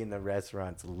everybody in the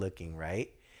restaurant's looking, right?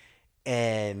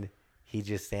 And he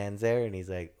just stands there and he's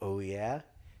like, oh, yeah?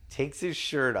 Takes his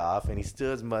shirt off and he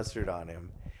still has mustard on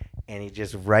him. And he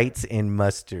just writes in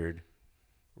mustard,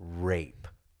 rape.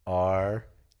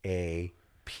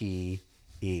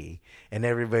 R-A-P-E. And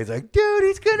everybody's like, dude,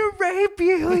 he's going to rape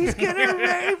you. He's going to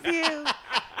rape you.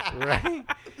 Right?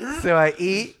 So I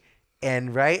eat,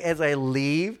 and right as I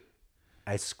leave,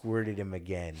 I squirted him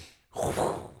again.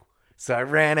 So I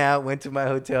ran out, went to my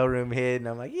hotel room, hid, and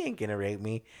I'm like, he ain't going to rape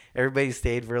me. Everybody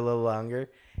stayed for a little longer,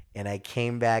 and I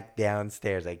came back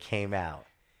downstairs. I came out,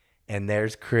 and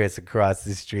there's Chris across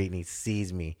the street, and he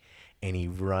sees me, and he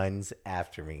runs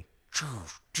after me,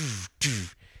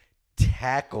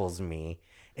 tackles me,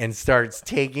 and starts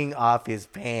taking off his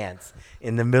pants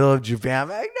in the middle of Japan. I'm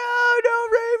like, no,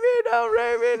 don't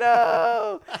rape me,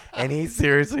 no. And he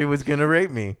seriously was going to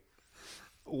rape me.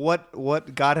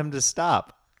 What got him to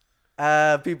stop?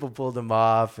 People pulled him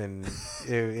off, and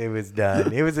it was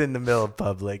done. It was in the middle of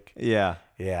public. Yeah.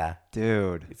 Yeah.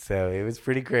 Dude. So it was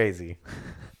pretty crazy.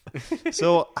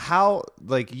 So how,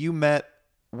 like, you met,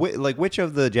 which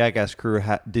of the Jackass crew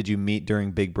did you meet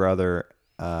during Big Brother?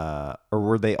 Or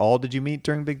were they all, did you meet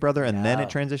during Big Brother and then it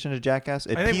transitioned to Jackass?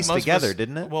 It I think pieced most of together, us-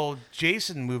 didn't it? Well,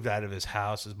 Jason moved out of his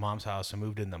house, his mom's house, and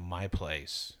moved into my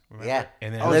place. Remember? Yeah.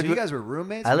 And then Oh, so lived you with- guys were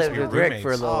roommates? I lived we were with Rick for a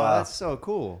roommates. little Oh, while. that's so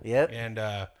cool. Yep.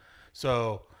 And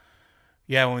so,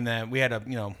 yeah, when we had a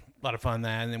lot of fun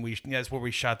that, and then that's where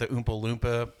we shot the Oompa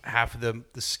Loompa, half of the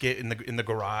skit in the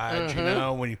garage. You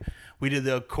know, when we did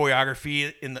the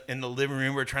choreography in the living room,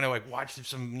 we were trying to like watch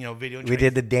some video. We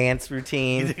did the dance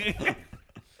routine.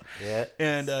 Yeah.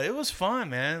 and it was fun,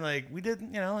 man. Like we did,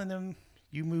 and then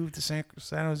you moved to San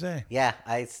Jose. Yeah,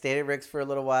 I stayed at Rick's for a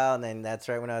little while, and then that's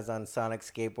right when I was on Sonic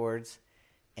Skateboards,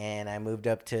 and I moved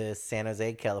up to San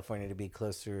Jose, California, to be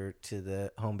closer to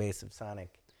the home base of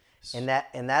Sonic, and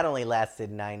that only lasted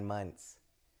 9 months.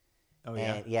 Oh,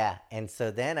 And, and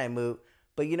so then I moved.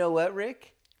 But you know what,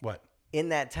 Rick? What? In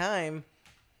that time,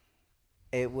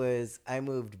 I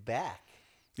moved back.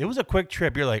 It was a quick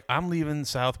trip. You're like, I'm leaving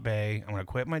South Bay. I'm gonna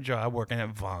quit my job working at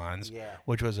Vons, Yeah.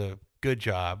 which was a good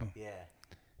job, Yeah,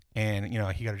 and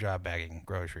he got a job bagging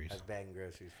groceries. I was bagging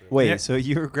groceries for. Wait, Yeah. so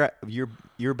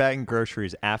you're bagging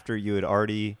groceries after you had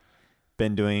already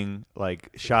been doing like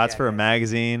shots for a Jackass.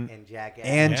 magazine And Jackass.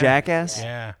 and Yeah. Jackass?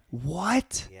 Yeah.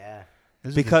 What? Yeah. This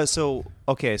is Because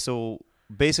so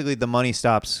basically the money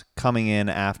stops coming in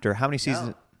after how many seasons?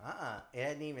 No, it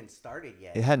hadn't even started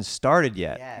yet. It hadn't started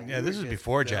yet. Yeah, Yeah, we this were is just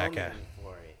before filming Jackass.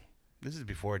 for it. This is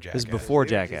before Jackass. This is before We were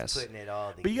just Jackass. putting it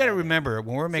all But you got to together. remember,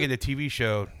 when we were making the TV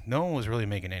show, no one was really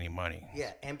making any money.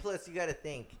 Yeah, and plus you got to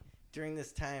think during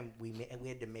this time we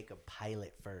had to make a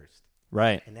pilot first,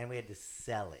 Right. and then we had to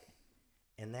sell it,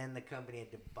 and then the company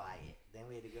had to buy it. Then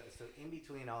we had to go. So in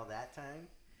between all that time,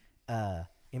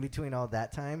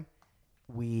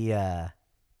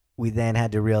 we then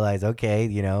had to realize, okay,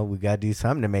 we got to do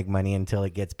something to make money until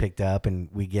it gets picked up and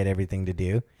we get everything to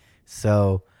do.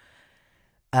 So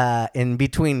in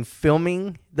between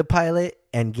filming the pilot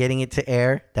and getting it to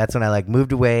air, that's when I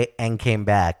moved away and came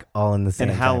back all in the same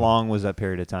And how time. long was that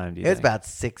period of time? Do you It was think? about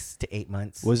 6 to 8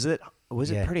 months. Was it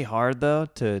Yeah. pretty hard though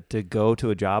to go to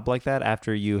a job like that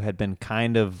after you had been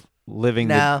kind of living?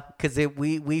 No, because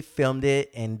we filmed it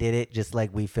and did it just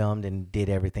like we filmed and did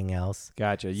everything else.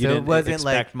 Gotcha. You So it didn't wasn't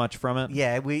expect much from it.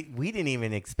 Yeah, we didn't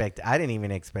even expect. I didn't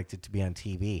even expect it to be on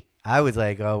TV. I was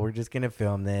like, oh, we're just gonna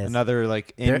film this. Another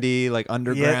indie,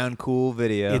 underground, cool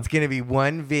video. It's gonna be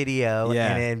one video,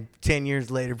 Yeah. and then 10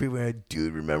 years later, people are like,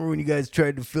 dude, remember when you guys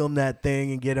tried to film that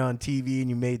thing and get on TV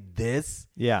and you made this?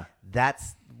 Yeah.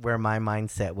 That's where my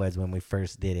mindset was when we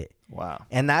first did it. Wow.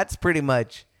 And that's pretty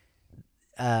much,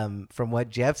 from what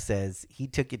Jeff says, he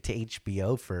took it to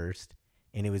HBO first,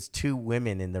 and it was 2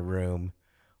 women in the room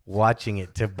watching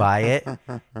it to buy it.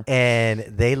 And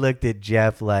they looked at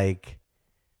Jeff like,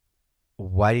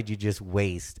 why did you just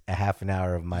waste a half an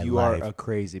hour of my You life? are a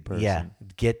crazy person. Yeah,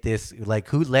 get this.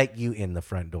 Who let you in the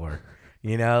front door?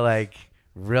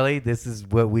 Really? This is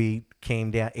what we came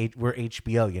down. We're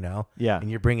HBO, Yeah. and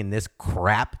you're bringing this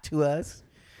crap to us.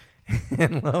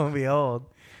 And lo and behold,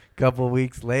 a couple of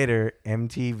weeks later,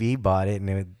 MTV bought it, and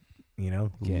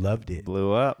it, loved it.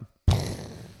 Blew up.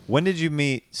 When did you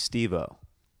meet Steve-O?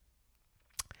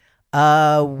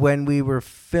 When we were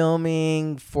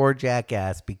filming for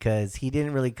Jackass, because he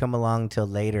didn't really come along till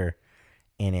later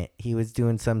in it. He was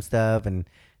doing some stuff, and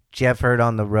Jeff heard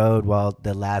on the road while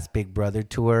the last Big Brother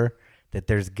tour that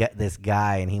there's this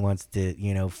guy and he wants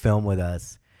to, film with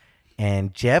us.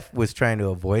 And Jeff was trying to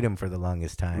avoid him for the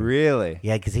longest time. Really?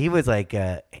 Yeah, because he was like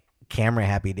a camera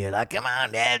happy dude. Like, come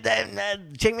on, Dad,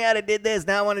 check me out. I did this.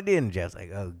 Now I want to do it. And Jeff's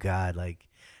like, oh, God,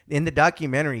 In the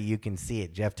documentary, you can see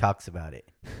it. Jeff talks about it.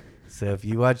 So if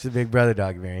you watch the Big Brother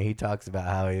documentary, he talks about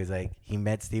how he was like, he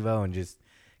met Steve-O and just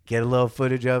get a little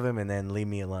footage of him and then leave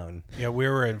me alone. Yeah, we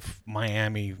were in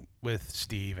Miami with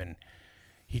Steve, and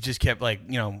he just kept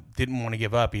didn't want to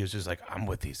give up. He was just like, I'm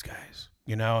with these guys,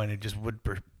 and it just would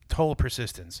total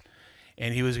persistence.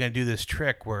 And he was going to do this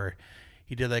trick where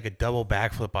he did like a double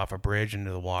backflip off a bridge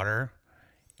into the water.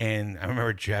 And I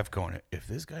remember Jeff going, if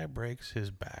this guy breaks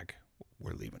his back,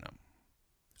 we're leaving him.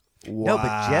 Wow. No,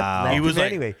 but Jeff left He was him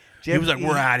like, anyway. he was like,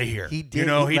 we're out of here. He did.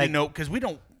 He didn't know, because we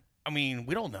don't know. We don't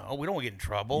want to get in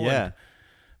trouble. Yeah.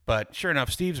 But sure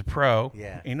enough, Steve's a pro.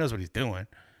 Yeah. He knows what he's doing.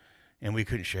 And we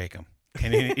couldn't shake him.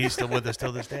 And he's still with us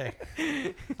till this day.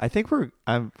 I think we're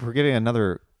getting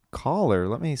another caller.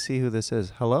 Let me see who this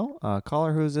is. Hello?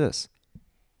 Caller, who's this?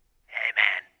 Hey,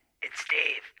 man. It's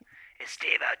Steve. It's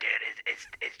Steve out, dude.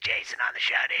 It's Jason on the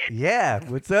show, dude. Yeah.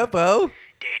 What's up, O?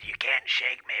 Dude, you can't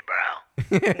shake me,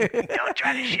 bro. Don't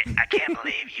try to shit. I can't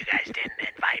believe you guys didn't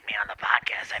invite me on the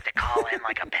podcast. I have to call in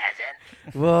like a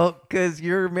peasant. Well, because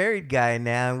you're a married guy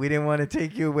now, and we didn't want to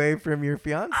take you away from your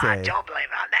fiance. Don't blame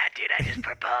it on that, dude. I just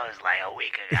proposed like a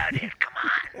week ago, dude. Come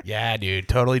on. Yeah, dude.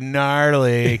 Totally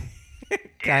gnarly.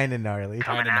 Kind of gnarly.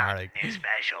 Coming Kinda out, gnarly. new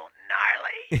special,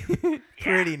 gnarly.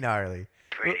 Pretty gnarly.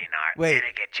 Pretty gnarly. Wait. Did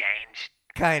it get changed?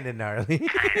 Kind of gnarly.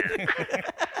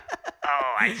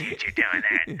 Oh, I see what you're doing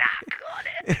there. Nah, got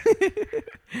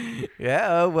it. Yeah,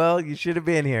 oh, well, you should have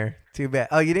been here. Too bad.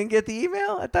 Oh, you didn't get the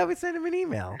email? I thought we sent him an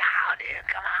email. No, dude,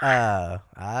 come on. Oh,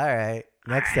 all right.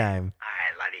 Next time. All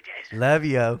right, love you, Jason. Love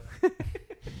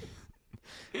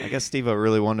you. I guess Steve-O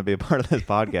really wanted to be a part of this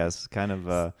podcast. It's kind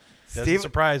of Doesn't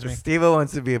surprise me. Steve-O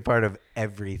wants to be a part of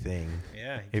everything.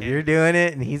 Yeah. If you're doing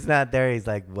it and he's not there, he's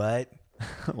like, what?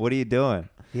 what are you doing?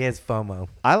 He has FOMO.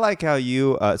 I like how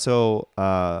you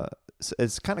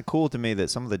it's kind of cool to me that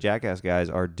some of the Jackass guys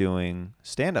are doing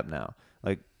stand-up now.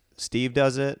 Like Steve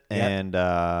does it, Yep. and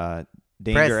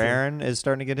Danger Preston. Aaron is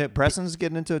starting to get hit. Preston's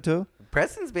getting into it too.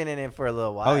 Preston's been in it for a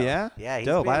little while. Oh, yeah? Yeah, he's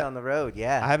Dope. been I- on the road.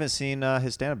 Yeah. I haven't seen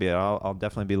his stand-up yet. I'll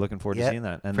definitely be looking forward to Yep. seeing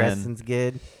that. And Preston's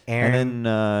good. then,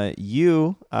 Aaron.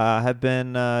 you have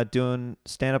been doing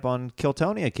stand-up on Kill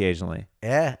Tony occasionally.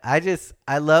 Yeah,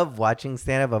 I love watching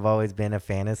stand up. I've always been a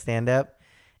fan of stand up.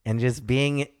 And just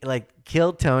being like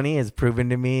Kill Tony has proven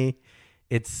to me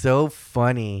it's so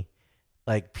funny.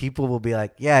 Like people will be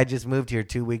like, yeah, I just moved here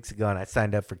 2 weeks ago and I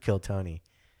signed up for Kill Tony.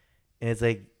 And it's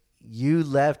like you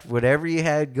left whatever you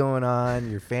had going on,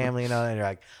 your family and all that, and you're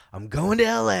like, I'm going to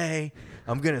LA.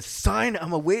 I'm going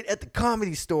to wait at the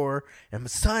Comedy Store and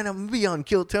I'm going to be on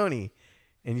Kill Tony.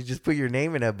 And you just put your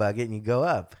name in a bucket and you go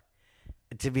up.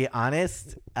 To be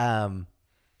honest,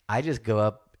 I just go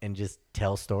up and just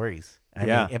tell stories. I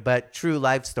mean, but true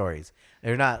life stories.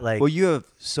 They're not like, Well, you have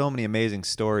so many amazing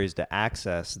stories to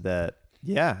access that,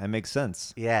 yeah, it makes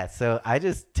sense. yeah. So I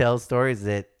just tell stories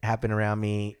that happen around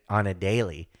me on a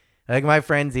daily. Like my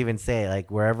friends even say,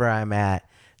 like wherever I'm at,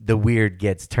 the weird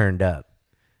gets turned up.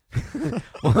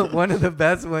 One of the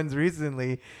best ones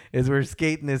recently is we're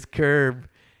skating this curb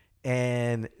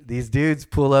and these dudes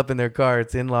pull up in their car.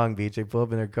 It's in Long Beach. They pull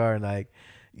up in their car and like,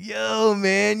 yo,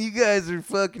 man, you guys are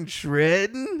fucking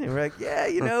shredding. And we're like, yeah,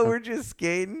 we're just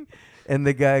skating. And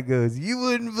the guy goes, you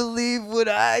wouldn't believe what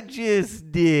I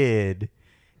just did.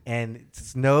 And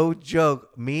it's no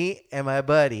joke. Me and my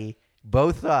buddy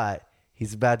both thought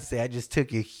he's about to say, I just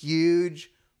took a huge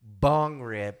bong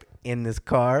rip in this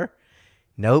car.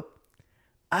 Nope.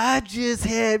 I just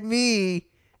had me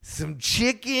some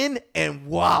chicken and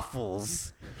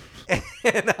waffles.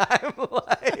 And I'm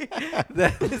like,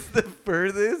 that is the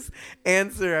furthest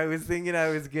answer I was thinking I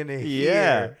was going to hear.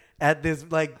 Yeah. At this,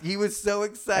 like, he was so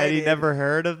excited. Had he never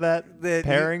heard of that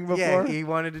pairing before? Yeah, he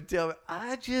wanted to tell me,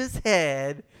 I just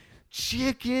had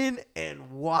chicken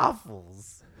and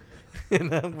waffles. And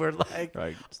then we're like,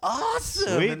 Right. awesome.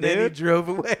 Sweet, and then he dude. drove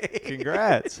away.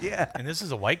 Congrats. Yeah. And this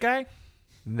is a white guy?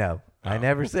 No, I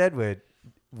never said what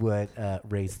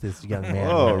race this young man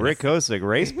Oh, was. Rick Kosick,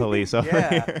 race police over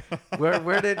Yeah. here.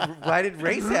 Why did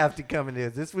race have to come into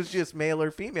this? This was just male or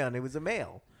female, and it was a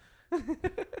male.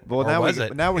 Well, Or was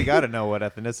it? now we got to know what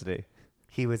ethnicity.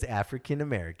 He was African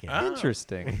American. Oh.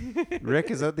 Interesting.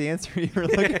 Rick, is that the answer you were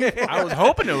looking for? I was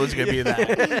hoping it was going to be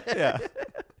that.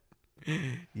 Yeah.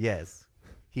 Yes,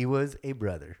 he was a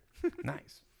brother.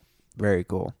 Nice. Very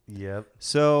cool. Yep.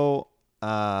 So,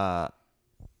 I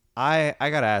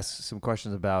gotta ask some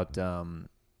questions about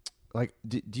like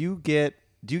do you get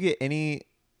any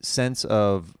sense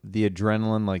of the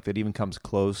adrenaline like that even comes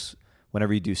close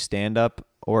whenever you do stand up,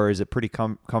 or is it pretty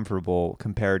comfortable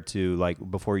compared to like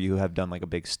before you have done like a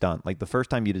big stunt? Like the first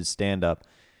time you did stand up,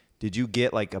 did you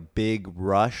get like a big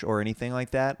rush or anything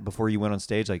like that before you went on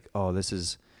stage? Like, oh,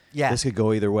 this could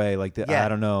go either way. Like, I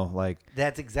don't know. Like,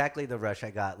 that's exactly the rush I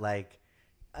got. Like,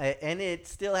 and it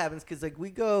still happens because like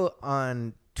we go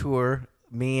on tour,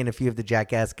 me and a few of the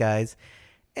Jackass guys,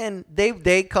 and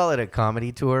they call it a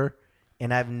comedy tour,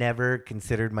 and I've never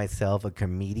considered myself a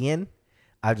comedian.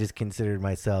 I've just considered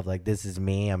myself like, this is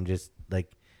me. I'm just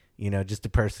like, just a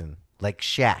person, like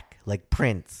Shaq, like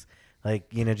Prince, like,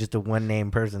 just a one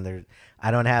name person.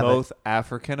 I don't have both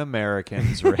African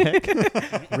Americans, Rick.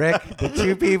 Rick, the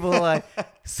two people,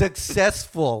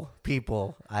 successful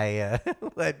people.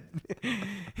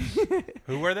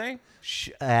 Who were they?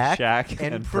 Shaq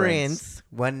and Prince.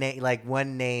 One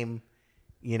name,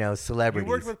 celebrities. You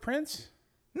worked with Prince?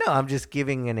 No, I'm just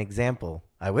giving an example.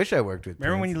 I wish I worked with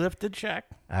Remember Prince. when you lifted Shaq?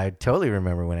 I totally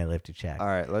remember when I lifted Shaq. All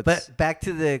right, But back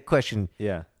to the question.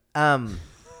 Yeah.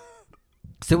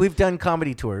 So we've done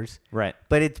comedy tours. Right.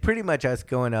 But it's pretty much us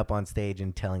going up on stage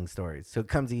and telling stories. So it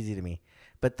comes easy to me.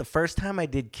 But the first time I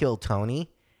did Kill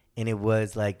Tony, and it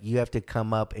was like, you have to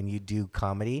come up and you do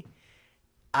comedy,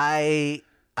 I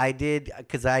did,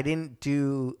 because I didn't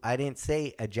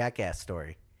say a Jackass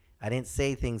story. I didn't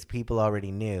say things people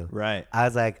already knew. Right. I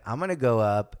was like, I'm going to go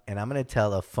up and I'm going to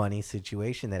tell a funny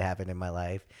situation that happened in my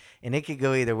life. And it could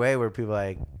go either way where people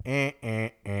are like,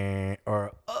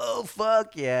 or, oh,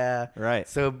 fuck yeah. Right.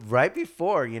 So right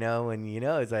before, when,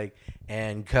 it's like,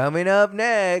 and coming up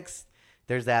next,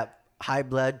 there's that high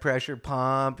blood pressure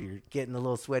pump. You're getting the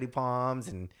little sweaty palms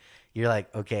and you're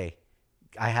like, okay,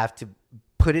 I have to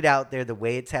put it out there the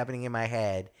way it's happening in my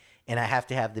head. And I have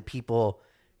to have the people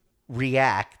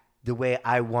react the way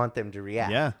I want them to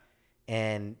react. Yeah.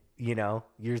 And, you're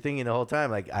thinking the whole time,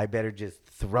 like, I better just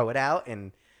throw it out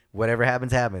and whatever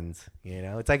happens, happens.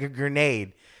 It's like a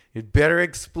grenade. It better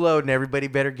explode and everybody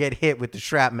better get hit with the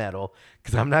shrapnel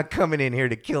because I'm not coming in here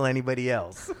to kill anybody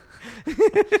else.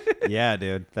 Yeah,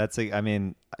 dude.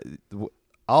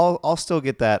 I'll still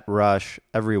get that rush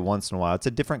every once in a while. It's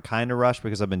a different kind of rush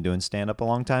because I've been doing stand-up a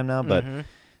long time now. But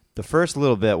the first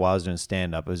little bit while I was doing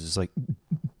stand-up, it was just like...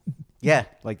 Yeah.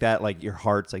 Like that, like your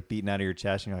heart's like beating out of your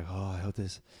chest and you're like, oh, I hope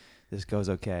this goes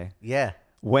okay. Yeah.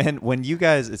 When you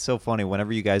guys, it's so funny,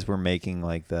 whenever you guys were making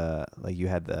like you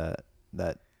had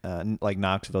like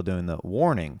Knoxville doing the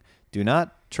warning, do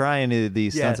not try any of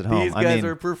these stunts at home. These guys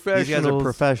are professionals. These guys are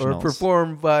professionals. Or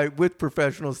perform with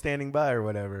professionals standing by or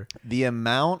whatever. The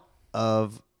amount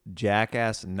of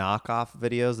Jackass knockoff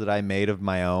videos that I made of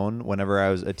my own whenever I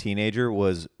was a teenager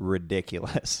was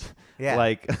ridiculous. Yeah.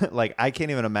 Like I can't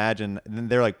even imagine. And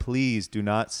they're like, please do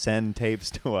not send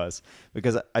tapes to us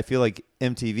because I feel like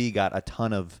MTV got a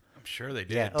ton of I'm sure they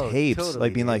did. Yeah. tapes, Totally,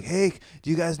 like being like, hey,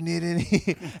 do you guys need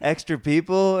any extra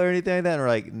people or anything like that? And we're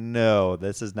like, no,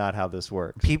 this is not how this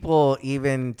works. People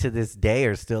even to this day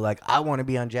are still like, I want to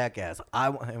be on Jackass.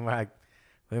 And we're like,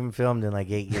 we haven't filmed in like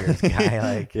 8 years,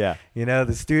 guy. Like, Yeah.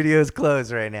 the studio's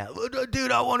closed right now.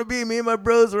 Dude, I want to be. Me and my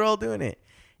bros are all doing it.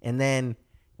 And then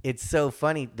it's so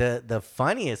funny. The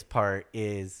funniest part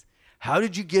is, how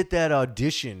did you get that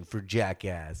audition for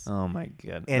Jackass? Oh my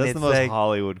god, And that's it's the most like-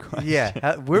 Hollywood question.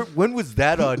 Yeah. When was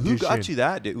that audition? Who got you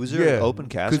that? Dude? Was there an open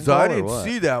casting? Because I call or didn't what?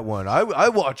 see that one. I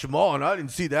watched them all, and I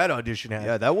didn't see that audition happen.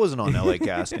 Yeah, that wasn't on LA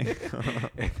casting.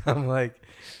 And I'm like,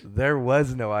 there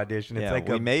was no audition. It's Yeah, like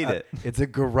we made it. It's a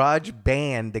garage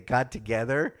band that got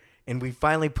together, and we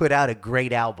finally put out a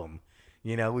great album.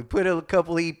 We put a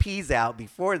couple EPs out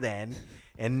before then,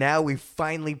 and now we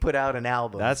finally put out an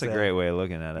album. That's a So, great way of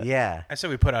looking at it. Yeah. I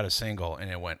said we put out a single and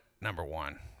it went number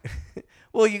 1.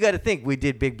 Well, you got to think we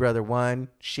did Big Brother 1,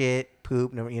 Shit,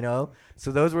 Poop,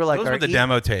 So those were like Those our were the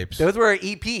demo tapes. Those were our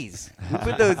EPs. We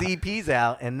put those EPs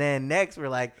out, and then next we're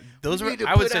like, Those we were- need to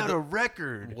I would put say out the- a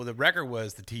record. Well, the record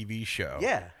was the TV show.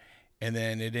 Yeah. And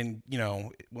then it didn't,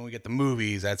 when we get the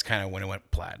movies, that's kind of when it went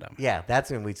platinum. Yeah, that's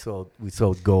when we sold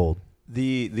gold.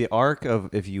 The arc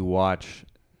of if you watch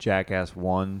Jackass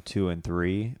 1, 2, and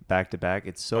 3 back to back,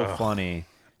 it's so funny.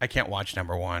 I can't watch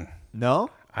number 1. No?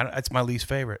 It's my least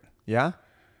favorite. Yeah?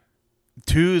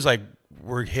 2 is like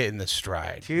we're hitting the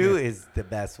stride. 2 is the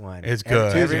best one. It's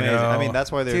good. Two's you amazing. know? I mean,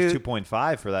 that's why there's Two-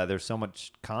 2.5 for that. There's so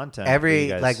much content. for you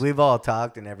guys. Like we've all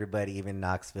talked, and everybody, even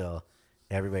Knoxville,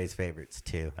 everybody's favorites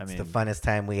too. I It's the mean- funnest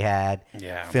time we had.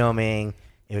 Yeah. Filming.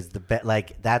 It was the best.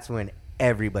 Like that's when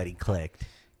everybody clicked.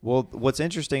 Well, what's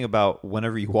interesting about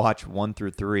whenever you watch 1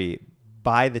 through 3,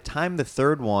 by the time the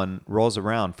third one rolls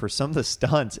around, for some of the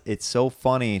stunts, it's so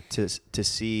funny to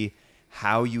see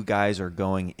how you guys are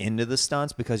going into the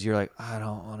stunts because you're like, I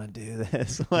don't want to do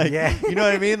this. Like, Yeah. you know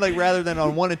what I mean? Like, rather than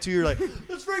on 1 and 2, you're like,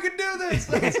 let's freaking do this.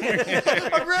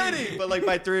 I'm ready. But like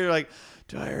by 3, you're like,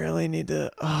 do I really need to?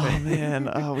 Oh man,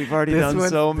 we've already done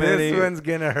so many. This one's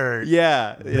gonna hurt.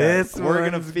 Yeah, we're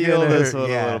gonna one's feel gonna this hurt, one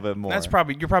yeah. a little bit more.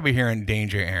 You're probably hearing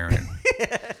Danger Aaron.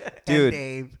 Dude.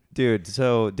 Dave. Dude,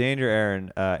 so Danger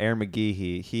Aaron, Aaron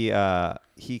McGehee,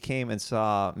 he came and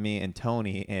saw me and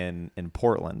Tony in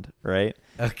Portland, right?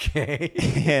 Okay.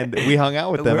 And we hung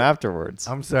out with them We're- afterwards.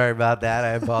 I'm sorry about that. I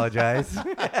apologize.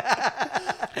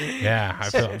 Yeah,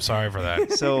 I'm sorry for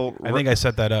that. So I think I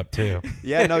set that up too.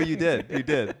 yeah, no, you did. You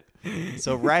did.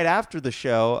 So right after the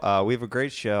show, we have a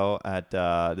great show at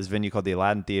this venue called the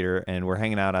Aladdin Theater, and we're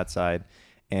hanging out outside.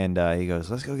 And he goes,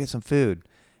 let's go get some food.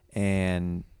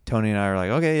 And Tony and I are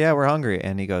like, okay, yeah, we're hungry.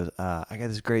 And he goes, I got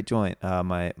this great joint.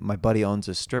 My buddy owns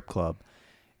a strip club.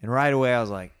 And right away I was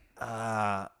like,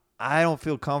 I don't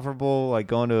feel comfortable like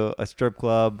going to a strip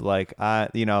club. Like I'm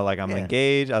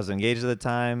engaged. I was engaged at the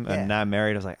time and now I'm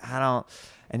married. I was like, I don't.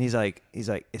 And he's like,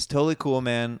 it's totally cool,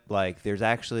 man. Like there's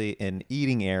actually an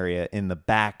eating area in the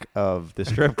back of the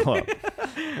strip club.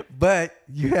 But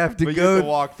you have to But you go have to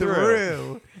walk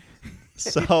through.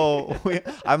 So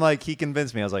I'm like, he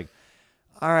convinced me. I was like,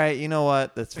 all right, you know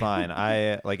what? That's fine.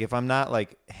 I like if I'm not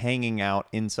like hanging out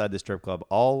inside the strip club,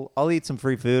 I'll eat some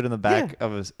free food in the back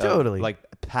of a totally. like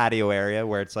patio area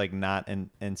where it's like not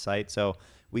in sight. So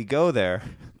we go there,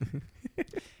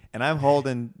 and I'm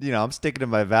holding, I'm sticking to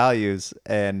my values,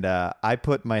 and I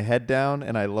put my head down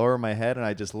and I lower my head and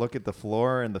I just look at the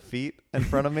floor and the feet in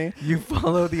front of me. You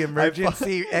follow the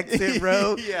emergency exit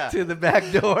row Yeah. to the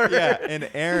back door. Yeah, and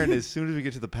Aaron, as soon as we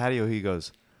get to the patio, he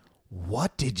goes,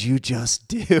 what did you just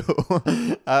do?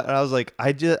 And I was like,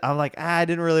 I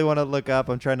didn't really want to look up.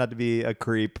 I'm trying not to be a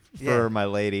creep for my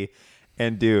lady.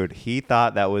 And dude, he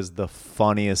thought that was the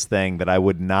funniest thing that I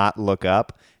would not look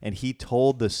up. And he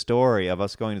told the story of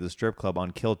us going to the strip club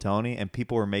on Kill Tony, and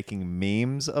people were making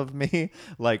memes of me.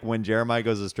 Like when Jeremiah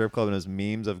goes to the strip club and there's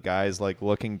memes of guys like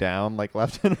looking down like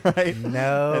left and right.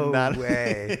 No And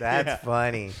way. That's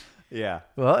funny. Yeah.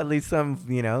 Well, at least some,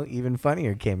 even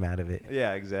funnier came out of it.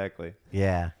 Yeah, exactly.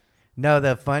 Yeah. No,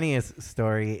 the funniest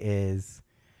story is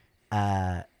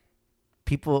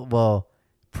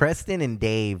Preston and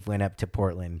Dave went up to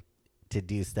Portland to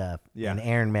do stuff. Yeah. And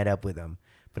Aaron met up with them.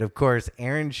 But of course,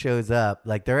 Aaron shows up.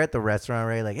 Like they're at the restaurant,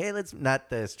 right? Like, hey, let's not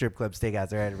the strip club steakhouse.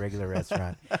 They're at a regular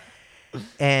restaurant.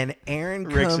 And Aaron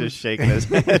Rick's comes. just shaking his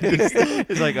head.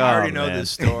 He's like, oh, I already know man. this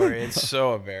story. It's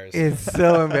so embarrassing. It's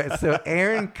so embarrassing. So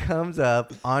Aaron comes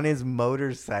up on his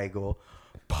motorcycle,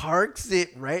 parks it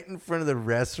right in front of the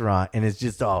restaurant, and it's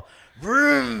just all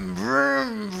vroom,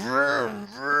 vroom, vroom,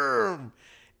 vroom.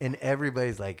 And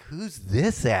everybody's like, who's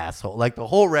this asshole? Like the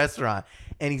whole restaurant.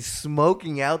 And he's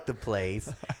smoking out the place.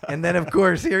 And then, of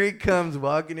course, here he comes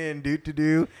walking in,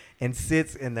 do, and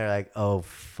sits. And they're like, oh,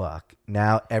 fuck.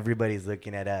 Now everybody's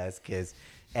looking at us because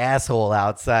asshole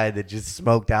outside that just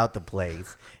smoked out the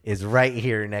place is right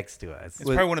here next to us. It's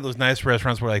probably one of those nice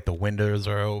restaurants where like the windows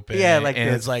are open. Yeah, like and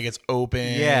the- it's like it's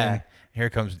open. Yeah. Here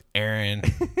comes Aaron.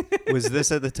 Was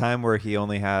this at the time where he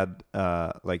only had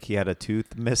he had a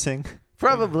tooth missing?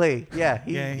 Probably. Yeah.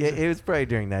 Yeah, It was probably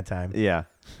during that time. Yeah.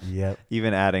 Yep.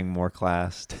 Even adding more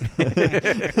class to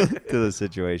the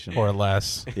situation. Or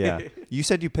less. Yeah. You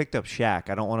said you picked up Shaq.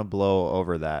 I don't want to blow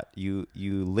over that. You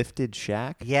lifted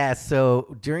Shaq? Yeah,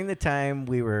 so during the time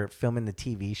we were filming the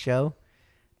TV show,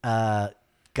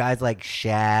 guys like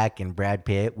Shaq and Brad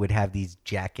Pitt would have these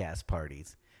jackass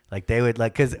parties. Like they would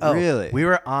Really? we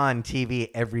were on TV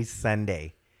every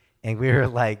Sunday. And we were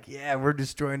like, yeah, we're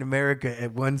destroying America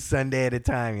at one Sunday at a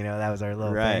time. That was our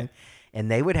little Right. thing. And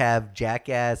they would have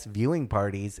jackass viewing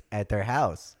parties at their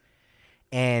house.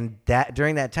 And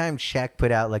during that time, Shaq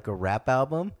put out like a rap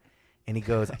album. And he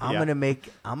goes, I'm gonna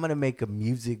make a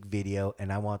music video,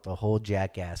 and I want the whole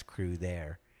Jackass crew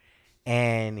there.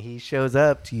 And he shows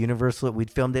up to Universal.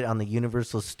 We'd filmed it on the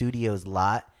Universal Studios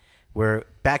lot where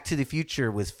Back to the Future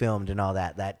was filmed and all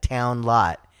that town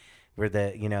lot where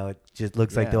it just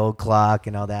looks like the old clock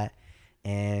and all that.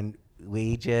 And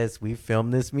we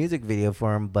filmed this music video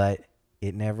for him, but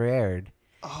it never aired.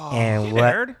 And It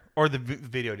aired? Or the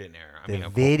video didn't air? the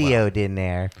video didn't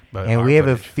air. But And our we have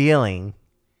a footage. feeling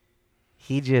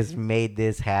he just made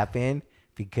this happen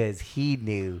because he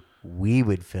knew we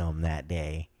would film that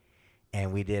day.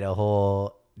 And we did a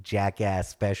whole Jackass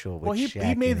special with Well, he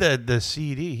Shaq made in it. the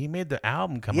CD. He made the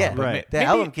album come Yeah, out. right. The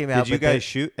album came out. Did you but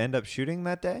guys end up shooting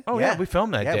that day? Oh, yeah. Yeah. We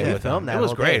filmed that Yeah, day we with filmed him. that It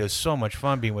was whole great. day. It was so much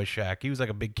fun being with Shaq. He was like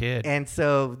a big kid. And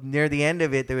so near the end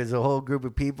of it, there was a whole group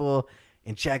of people,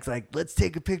 And Shaq's like, let's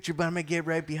take a picture, but I'm going to get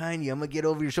right behind you. I'm going to get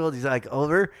over your shoulder. He's like,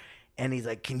 over. And he's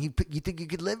like, you think you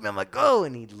could lift me? I'm like, go.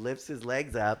 And he lifts his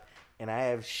legs up. And I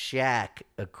have Shaq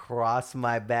across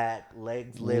my back,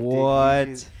 legs lifted.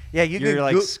 What? Yeah, You're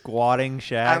like squatting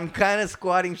Shaq. I'm kind of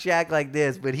squatting Shaq like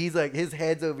this, but he's like, his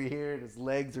head's over here and his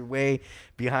legs are way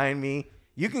behind me.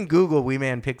 You can Google Wee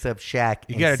Man picks up Shaq.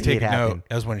 You got to take a note.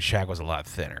 That was when Shaq was a lot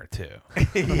thinner too.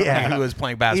 Yeah, he was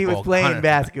playing basketball. He was playing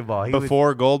basketball.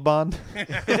 Before Gold Bond.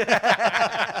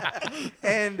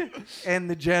 and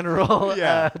the general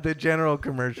the general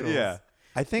commercials. Yeah.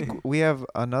 I think we have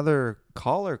another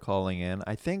caller calling in.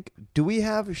 Do we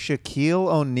have Shaquille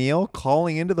O'Neal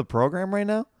calling into the program right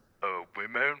now? Wee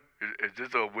Man? Is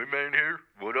this a Wee Man here?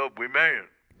 What up, Wee Man?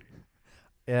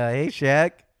 Yeah, hey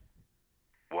Shaq.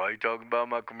 Why are you talking about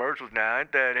my commercials now? I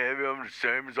ain't that heavy. I'm the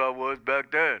same as I was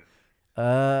back then.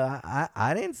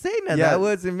 I didn't say nothing. Yeah, that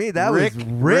wasn't me. That Rick, was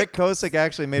Rick Kosick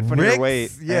actually made fun of your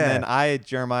weight. Yeah. And then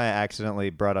Jeremiah, accidentally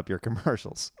brought up your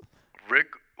commercials. Rick?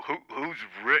 Who's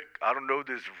Rick? I don't know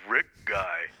this Rick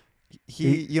guy.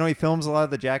 He films a lot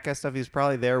of the Jackass stuff. He was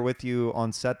probably there with you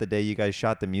on set the day you guys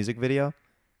shot the music video.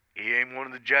 He ain't one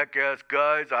of the Jackass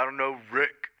guys. I don't know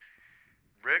Rick.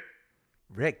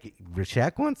 Rick,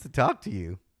 Shaq wants to talk to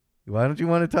you. Why don't you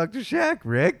want to talk to Shaq,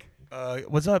 Rick?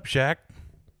 What's up, Shaq?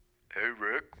 Hey,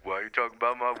 Rick. Why are you talking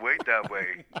about my weight that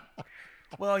way?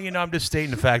 Well, I'm just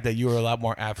stating the fact that you were a lot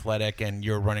more athletic and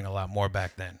you were running a lot more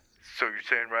back then. So you're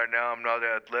saying right now I'm not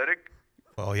athletic?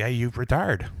 Well, yeah, you've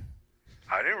retired.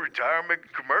 I didn't retire. I'm making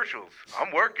commercials.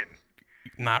 I'm working.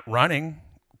 Not running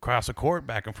across the court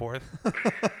back and forth.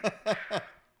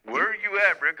 Where are you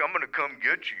at, Rick? I'm going to come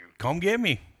get you. Come get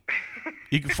me.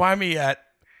 You can find me at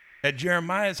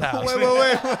Jeremiah's house. Wait.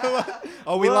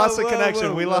 Oh, we lost the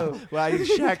connection. whoa. Well,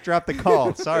 Shaq dropped the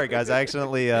call. Sorry, guys. I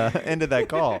accidentally ended that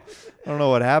call. I don't know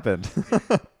what happened.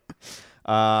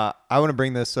 I want to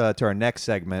bring this to our next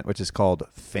segment, which is called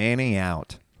Fanning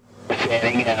Out.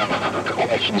 Fanning out.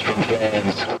 Questions from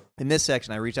fans. In this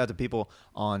section, I reached out to people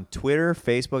on Twitter,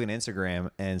 Facebook, and Instagram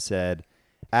and said,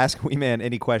 ask Wee Man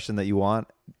any question that you want,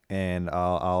 and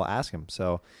I'll ask him.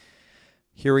 So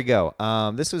here we go.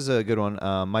 This was a good one.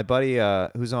 My buddy,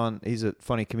 he's a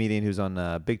funny comedian who's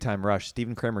on Big Time Rush,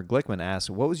 Stephen Kramer Glickman, asked,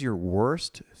 what was your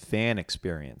worst fan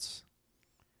experience?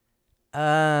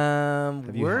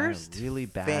 Have you worst had a really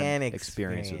bad fan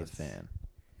experience with a fan?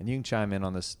 And you can chime in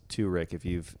on this too, Rick, if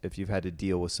you've had to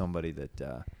deal with somebody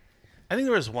that. I think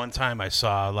there was one time I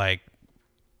saw, I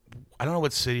don't know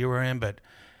what city we're in, but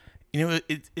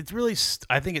it's really.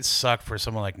 I think it sucked for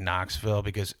someone like Knoxville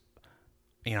because,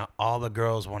 all the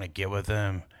girls want to get with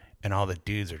him, and all the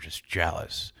dudes are just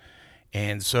jealous,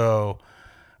 and so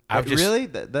I've just really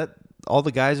that all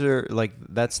the guys are like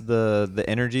that's the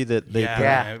energy that they.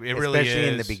 Yeah, it really especially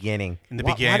is. in the beginning.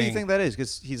 Why do you think that is?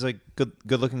 Because he's like good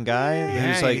looking guy.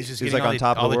 Yeah, he's like on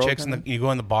top all of the the world. chicks. You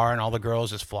go in the bar and all the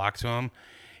girls just flock to him,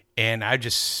 and I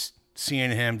just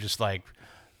seeing him just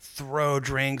throw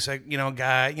drinks,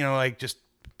 just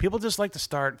people just like to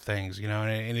start things,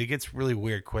 and it gets really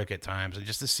weird quick at times, and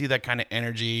just to see that kind of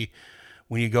energy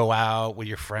when you go out with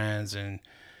your friends, and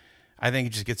I think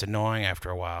it just gets annoying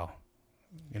after a while.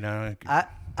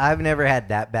 I've never had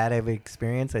that bad of an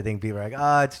experience. I think people are like,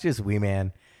 oh, it's just Wee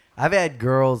Man. I've had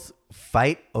girls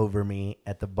fight over me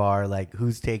at the bar, like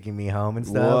who's taking me home and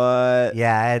stuff. What?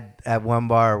 Yeah, I had at one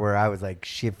bar where I was like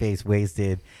shit-faced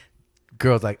wasted.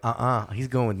 Girls like, he's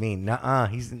going with me. Nuh-uh.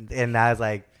 And I was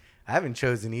like, I haven't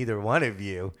chosen either one of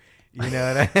you. You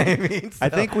know what I mean? I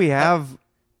think we have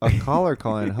a caller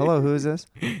calling. Hello, who is this?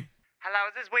 Hello,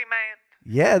 is this Wee Man?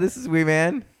 Yeah, this is Wee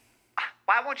Man.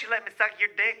 Why won't you let me suck your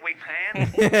dick, Wee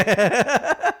Man?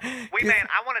 Wee Man,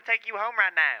 I want to take you home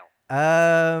right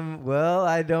now. Well,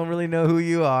 I don't really know who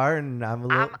you are, and I'm a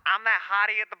little. I'm that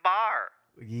hottie at the bar.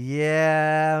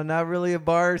 Yeah, I'm not really a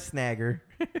bar snagger.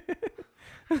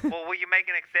 Well, will you make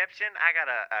an exception? I got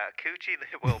a coochie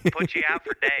that will put you out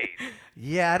for days.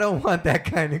 Yeah, I don't want that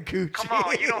kind of coochie. Come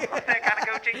on, you don't want that kind of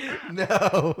coochie?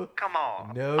 No. Come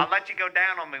on. No. I'll let you go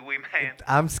down on me, Wee Man.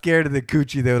 I'm scared of the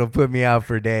coochie that'll put me out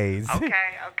for days. Okay.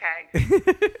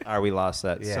 All right, we lost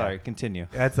that. Yeah. Sorry, continue.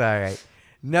 That's all right.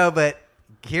 No, but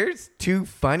here's two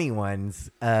funny ones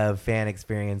of fan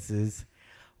experiences.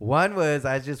 One was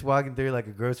I was just walking through like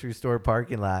a grocery store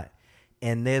parking lot,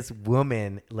 and this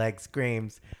woman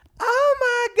screams, "Oh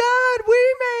my God,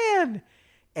 Wee Man!"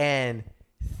 and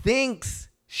thinks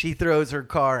she throws her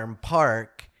car in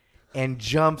park and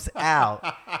jumps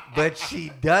out, but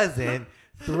she doesn't.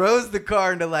 Throws the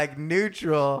car into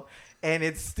neutral, and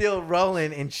it's still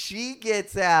rolling, and she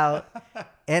gets out,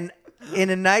 and in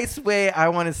a nice way, I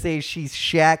want to say she's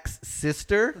Shaq's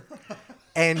sister.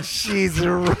 and she's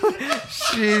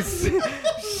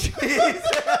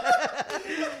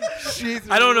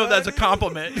I don't know if that's a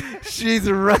compliment. she's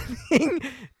running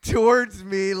towards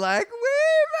me like,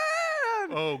 "Wee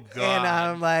man!" Oh, God. And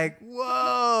I'm like,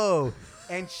 "Whoa!"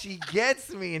 And she gets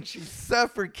me, and she's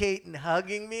suffocating,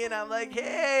 hugging me, and I'm like,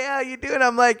 "Hey, how you doing?"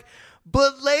 I'm like,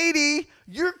 "But lady,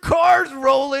 your car's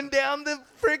rolling down the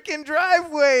freaking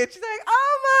driveway." And she's like,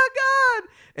 "Oh my God!"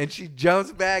 And she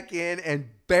jumps back in and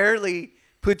barely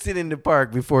puts it into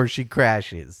park before she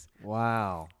crashes.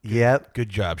 Wow. Yep. Good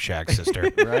job, Shaq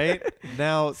sister. Right?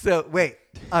 Now, So wait,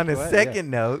 on a What?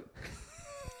 second note,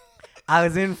 I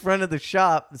was in front of the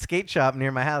skate shop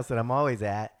near my house that I'm always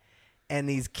at, and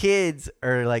these kids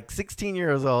are like 16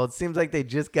 years old. Seems like they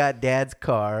just got dad's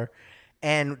car,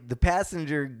 and the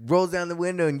passenger rolls down the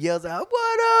window and yells out,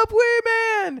 "What up, wee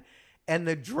man?" And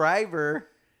the driver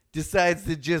decides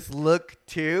to just look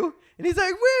too, and he's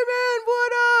like, "Wee man,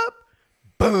 what up?"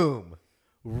 Boom.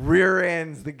 Rear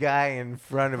ends the guy in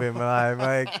front of him. I'm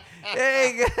like,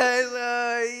 "Hey guys,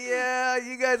 yeah,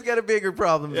 you guys got a bigger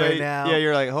problems right now." Yeah,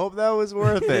 you're like, hope that was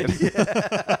worth it.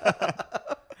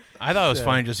 I thought it was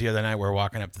funny just the other night. We were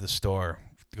walking up to the store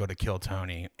to go to Kill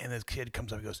Tony, and this kid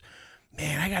comes up and goes,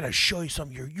 "Man, I got to show you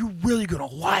something you're really going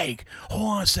to like. Hold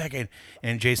on a second."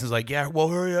 And Jason's like, "Yeah, well,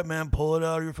 hurry up, man. Pull it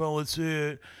out of your phone. Let's see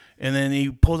it." And then he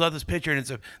pulls out this picture, and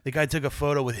the guy took a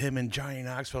photo with him and Johnny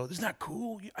Knoxville. Isn't that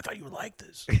cool? I thought you would like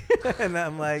this. And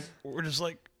I'm like, We're just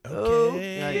like,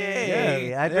 "Okay,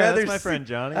 okay. I'd Yeah, rather that's my see- friend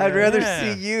Johnny. I'd Yeah. rather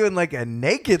Yeah. see you in like a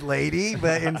naked lady,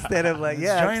 but instead of like, It's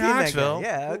yeah, Johnny I've seen that guy. Knoxville.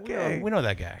 Yeah, okay. We know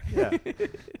that guy. Yeah.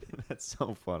 That's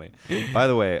so funny. By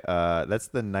the way, that's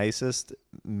the nicest,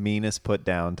 meanest put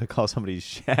down to call somebody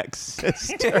Shaq's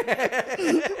sister.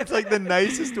 It's like the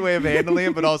nicest way of handling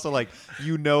it, but also like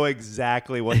you know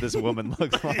exactly what this woman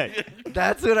looks like.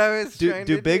 That's what I was trying to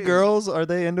do. Do big girls, are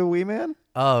they into Wee Man?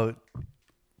 Oh,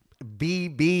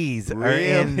 BBs are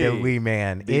in the Really? Wee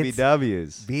Man. It's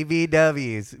BBWs.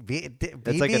 BBWs.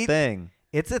 That's like a thing.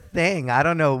 It's a thing. I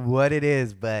don't know what it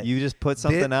is, but You just put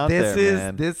something thi- out this there, is,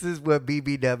 man. This is what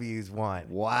BBWs want.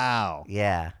 Wow.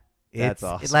 Yeah. That's It's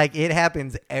awesome. like it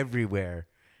happens everywhere.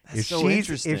 That's so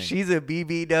interesting. If she's a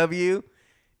BBW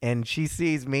and she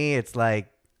sees me, it's like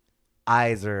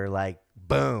eyes are like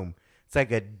boom. It's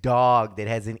like a dog that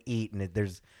hasn't eaten it.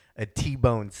 There's a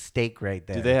T-bone steak right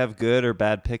there. Do they have good or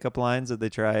bad pickup lines that they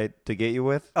try to get you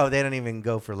with? Oh, they don't even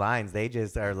go for lines. They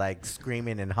just are like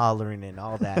screaming and hollering and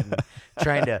all that, and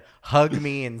trying to hug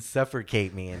me and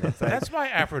suffocate me. And it's like, That's why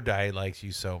Aphrodite likes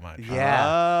you so much.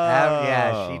 yeah,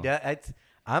 yeah, Oh. she does.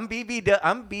 I'm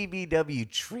BBW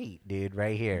treat, dude,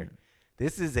 right here.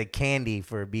 This is a candy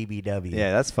for a BBW.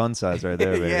 Yeah, that's fun size right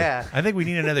there, baby. Yeah, I think we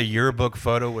need another yearbook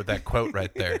photo with that quote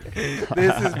right there. this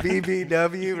is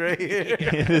BBW right here.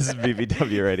 This is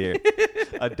BBW right here.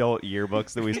 Adult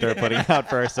yearbooks that we start putting out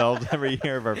for ourselves every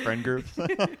year of our friend groups.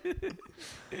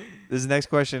 This next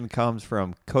question comes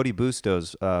from Cody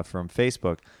Bustos from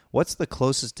Facebook. What's the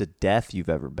closest to death you've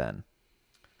ever been?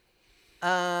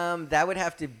 That would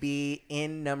have to be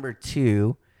in number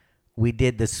 2. We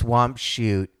did the swamp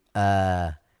shoot,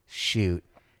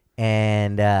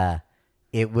 and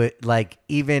it would like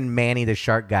even Manny the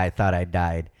shark guy thought I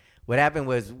died. What happened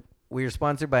was we were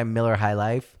sponsored by Miller High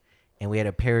Life, and we had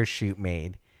a parachute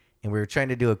made, and we were trying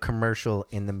to do a commercial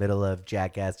in the middle of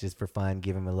Jackass just for fun,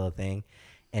 give him a little thing,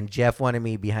 and Jeff wanted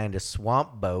me behind a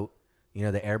swamp boat. You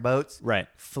know, the airboats? Right.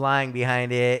 Flying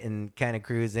behind it and kind of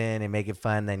cruising and make it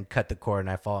fun, then cut the cord and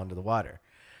I fall into the water.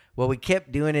 Well, we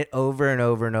kept doing it over and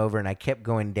over and over, and I kept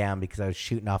going down because I was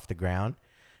shooting off the ground.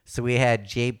 So we had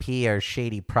JP, our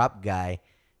shady prop guy,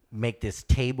 make this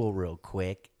table real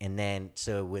quick, and then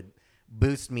so it would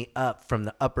boost me up from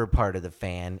the upper part of the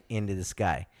fan into the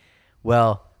sky.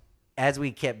 Well, as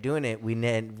we kept doing it, we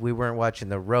weren't watching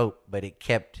the rope, but it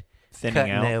kept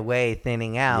Thinning out.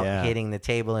 thinning out, Yeah. hitting the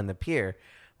table and the pier.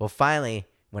 Well, finally,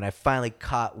 when I finally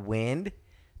caught wind,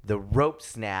 the rope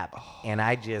snapped, and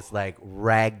I just like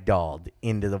ragdolled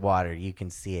into the water. You can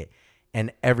see it.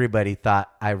 And everybody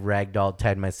thought I ragdolled,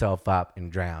 tied myself up, and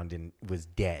drowned and was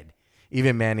dead.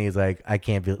 Even Manny is like, I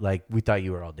can't be like, we thought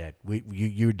you were all dead.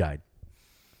 You died.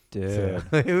 Dude.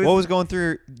 So, it was- What was going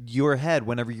through your head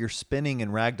whenever you're spinning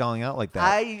and ragdolling out like that?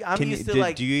 I'm used to,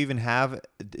 like- Do you even have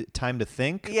time to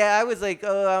think? Yeah, I was like,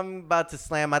 oh, I'm about to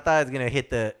slam. I thought I was gonna hit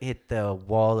the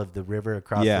wall of the river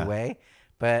across Yeah. the way,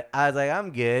 but I was like,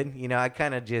 I'm good. You know, I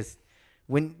kind of just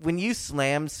when you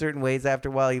slam certain ways after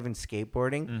a while, even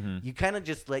skateboarding, Mm-hmm. you kind of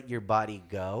just let your body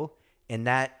go, and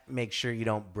that makes sure you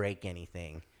don't break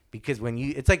anything. Because when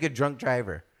it's like a drunk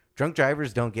driver, drunk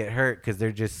drivers don't get hurt because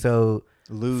they're just so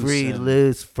Loose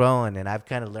loose, flowing. And I've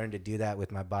kind of learned to do that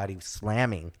with my body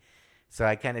slamming. So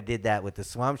I kind of did that with the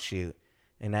swamp shoot.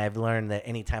 And I've learned that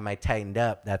anytime I tightened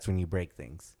up, that's when you break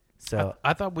things. So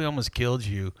I thought we almost killed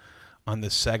you on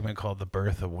this segment called "The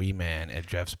Birth of Wee Man" at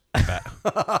Jeff's back.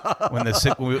 When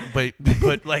we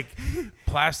put like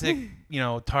plastic,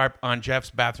 tarp on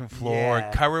Jeff's bathroom floor,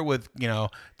 Yeah. cover with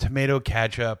tomato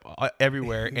ketchup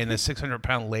everywhere, and the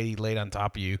 600-pound lady laid on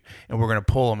top of you, and we're gonna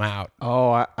pull him out.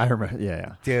 Oh, I remember.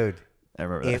 Yeah. dude, I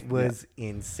remember that. it was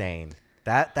insane.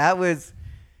 That was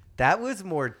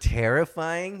more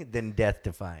terrifying than death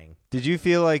defying. Did you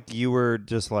feel like you were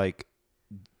just like,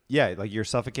 like you're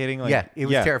suffocating? Like, Yeah, it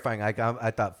was terrifying. Like I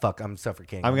thought, fuck, I'm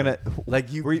suffocating. I'm gonna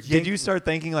like you. Did you start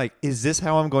thinking like, is this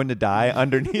how I'm going to die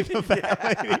underneath the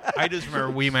fat lady? I just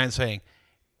remember Wee Man saying,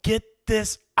 "Get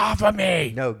this off of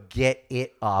me!" No, get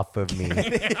it off of me.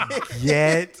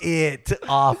 Get it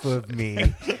off of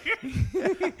me.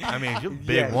 I mean, you're a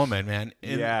big woman, man.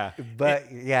 And Yeah. But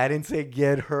I didn't say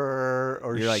get her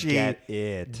or You're like, she. get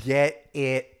it. Get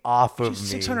it off of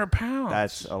she's me. 600 pounds.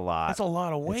 That's a lot. That's a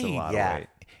lot of weight. It's a lot Yeah. of weight.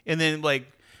 And then like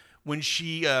when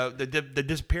she the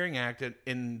disappearing act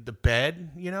in the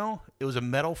bed, it was a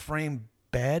metal frame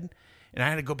bed, and I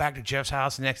had to go back to Jeff's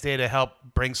house the next day to help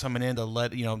bring someone in to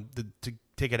let to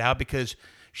take it out because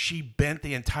she bent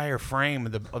the entire frame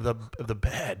of the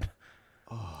bed.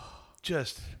 Oh,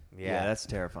 just Yeah, that's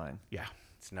terrifying. yeah.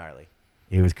 It's gnarly.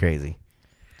 It was crazy.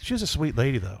 She was a sweet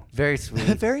lady though. Very sweet.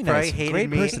 Very nice. Probably hated Great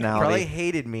me. personality. Probably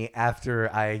hated me after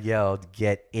I yelled,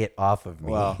 "Get it off of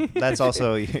me." Well, that's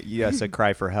also a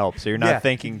cry for help. So you're not Yeah.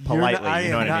 thinking politely. I you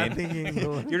know am what I not mean?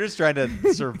 thinking- You're just trying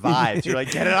to survive. So you're like,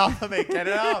 get it off of me. Get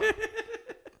it off.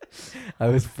 I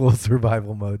was full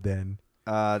survival mode then.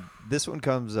 This one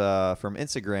comes from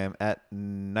Instagram at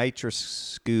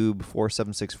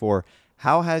nitrouscoob4764.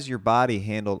 How has your body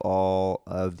handled all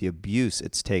of the abuse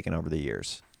it's taken over the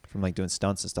years from like doing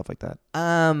stunts and stuff like that?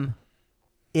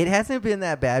 It hasn't been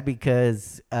that bad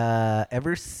because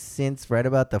ever since right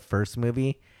about the first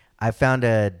movie, I found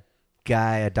a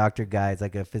doctor guy, is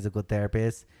like a physical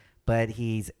therapist, but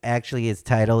he's actually, his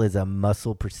title is a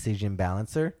muscle precision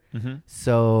balancer. Mm-hmm.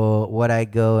 So what I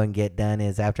go and get done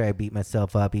is after I beat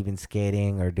myself up, even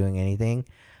skating or doing anything,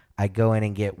 I go in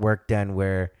and get work done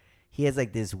where he has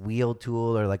like this wheel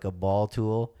tool or like a ball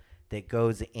tool that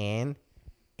goes in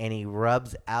and he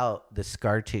rubs out the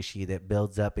scar tissue that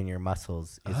builds up in your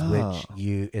muscles,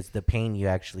 it's the pain you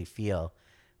actually feel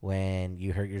when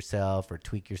you hurt yourself or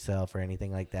tweak yourself or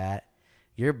anything like that.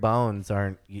 Your bones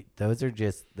those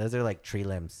are like tree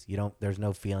limbs. There's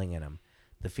no feeling in them.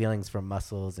 The feeling's from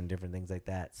muscles and different things like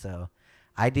that. So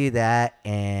I do that,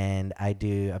 and I've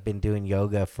been doing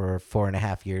yoga for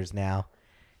 4.5 years now.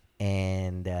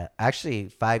 And actually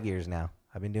 5 years now.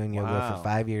 I've been doing yoga for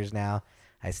 5 years now.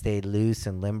 I stayed loose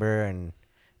and limber and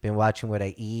been watching what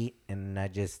I eat, and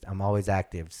I'm always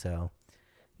active. So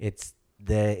it's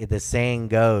the saying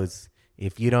goes,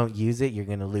 if you don't use it, you're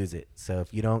going to lose it. So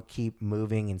if you don't keep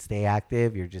moving and stay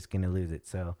active, you're just going to lose it.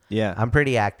 So Yeah. I'm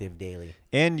pretty active daily.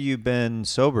 And you've been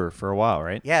sober for a while,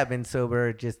 right? Yeah, I've been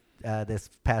sober just this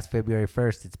past February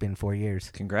 1st. It's been 4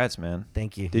 years. Congrats, man.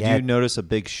 Thank you. Did you notice a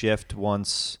big shift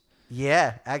once?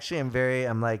 Yeah, actually,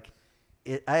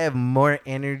 I have more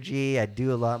energy. I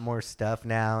do a lot more stuff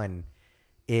now, and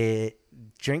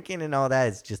drinking and all that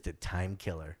is just a time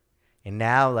killer. And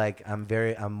now, like, I'm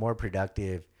more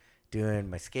productive doing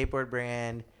my skateboard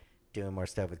brand, doing more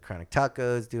stuff with Chronic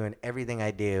Tacos, doing everything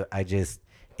I do.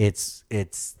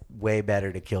 It's way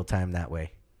better to kill time that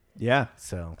way. Yeah.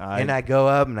 So, and I go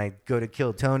up and I go to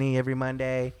Kill Tony every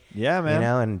Monday. Yeah, man.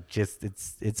 And just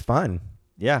it's fun.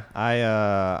 Yeah,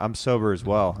 I'm sober as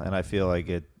well, and I feel like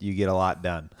you get a lot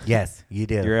done. Yes, you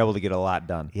do. You're able to get a lot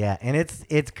done. Yeah, and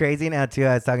it's crazy now too.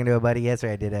 I was talking to a buddy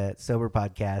yesterday. I did a sober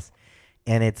podcast,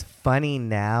 and it's funny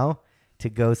now to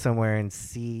go somewhere and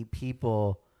see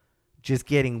people just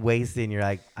getting wasted. And you're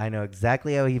like, I know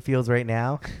exactly how he feels right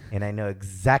now, and I know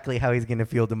exactly how he's going to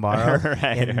feel tomorrow,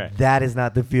 and that is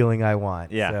not the feeling I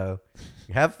want. Yeah. So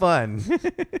have fun.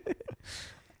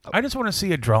 I just want to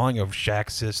see a drawing of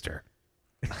Shaq's sister.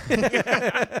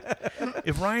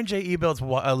 If Ryan J. Ebelt's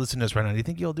listening to this right now, do you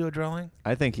think he'll do a drawing?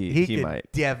 I think he could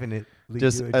might. definitely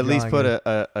Just do a at least drawing put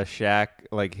of- a Shaq,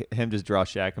 like him just draw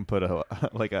Shaq and put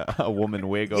a woman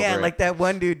wig over yeah, it. like that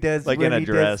one dude does. Like when in a he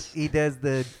dress. he does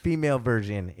the female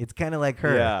version. It's kind of like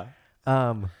her.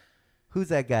 Yeah. Who's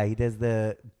that guy? He does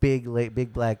the big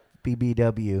black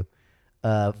BBW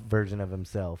version of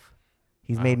himself.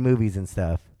 He's made movies and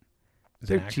stuff. Is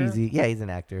he an They're actor? cheesy. Yeah, he's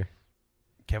an actor.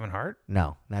 Kevin Hart?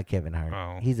 No, not Kevin Hart.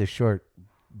 Oh. He's a short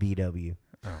BW.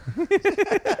 I'm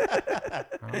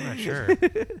not sure.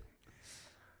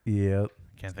 Yep.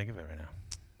 Can't think of it right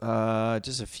now.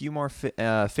 Just a few more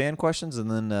fan questions, and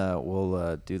then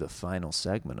we'll do the final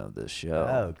segment of this show.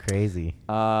 Oh, crazy.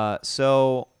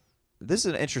 So this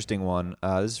is an interesting one.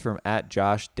 This is from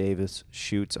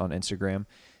 @JoshDavisShoots on Instagram.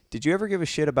 Did you ever give a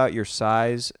shit about your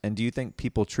size, and do you think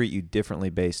people treat you differently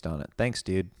based on it? Thanks,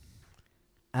 dude.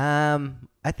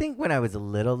 I think when I was a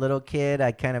little kid,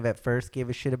 I kind of at first gave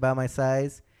a shit about my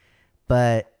size,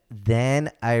 but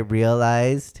then I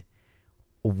realized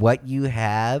what you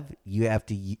have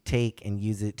to take and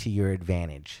use it to your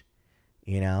advantage,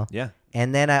 you know? Yeah.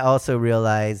 And then I also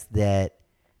realized that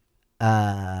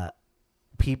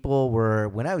people were,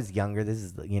 when I was younger, this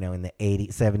is, in the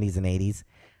 70s and 80s,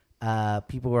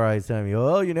 people were always telling me,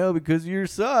 oh, because of your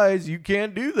size, you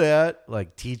can't do that.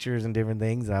 Like teachers and different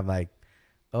things. And I'm like,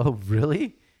 oh,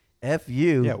 really? F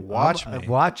you. Yeah, watch me.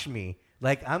 Watch me.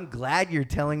 Like, I'm glad you're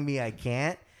telling me I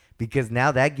can't, because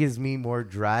now that gives me more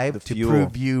drive to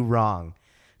prove you wrong.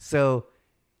 So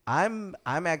I'm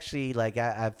actually like,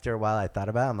 after a while I thought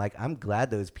about it, I'm like, I'm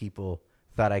glad those people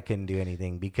thought I couldn't do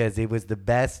anything, because it was the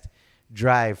best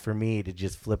drive for me to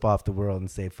just flip off the world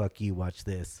and say, fuck you, watch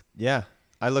this. Yeah.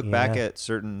 I look back at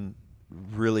certain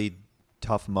really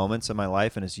tough moments in my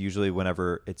life, and it's usually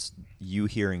whenever it's you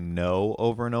hearing no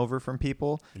over and over from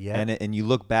people. Yeah. And you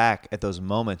look back at those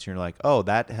moments, and you're like, oh,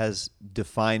 that has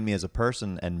defined me as a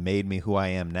person and made me who I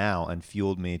am now and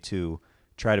fueled me to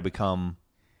try to become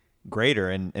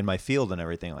greater in my field and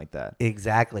everything like that.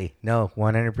 Exactly. No,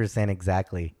 100%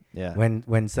 exactly. Yeah.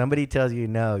 When somebody tells you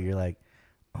no, you're like,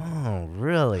 oh,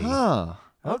 really? Huh.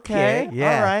 Okay.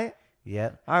 Yeah. All right.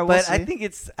 Yeah. All right, we'll but I see.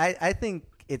 think I think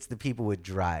it's the people with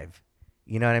drive.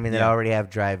 You know what I mean? That Yeah. already have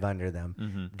drive under them.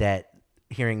 Mm-hmm. That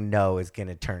hearing no is going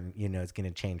to turn, it's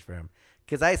going to change for them.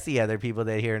 Because I see other people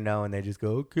that hear no and they just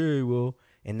go, okay, well.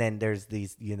 And then there's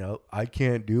these, I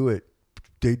can't do it.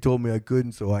 They told me I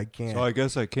couldn't, so I can't. So I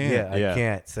guess I can't. Yeah, I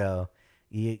can't. So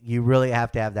you really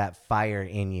have to have that fire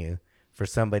in you for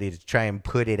somebody to try and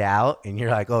put it out, and you're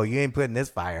like, oh, you ain't putting this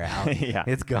fire out. Yeah.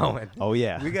 It's going. Oh,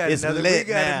 yeah. We got It's another lit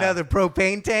now. another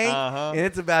propane tank, Uh-huh. and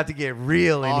it's about to get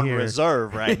real in On here.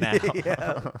 reserve right now.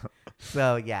 Yeah.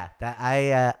 So yeah,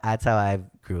 that's how I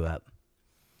grew up.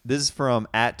 This is from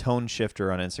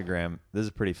 @ToneShifter on Instagram. This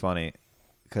is pretty funny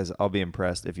because I'll be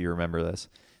impressed if you remember this.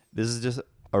 This is just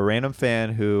a random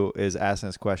fan who is asking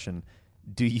this question.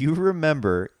 Do you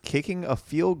remember kicking a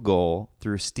field goal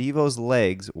through Steve-O's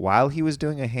legs while he was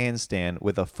doing a handstand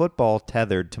with a football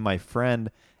tethered to my friend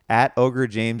at Ogre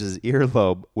James's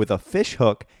earlobe with a fish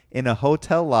hook in a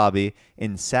hotel lobby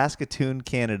in Saskatoon,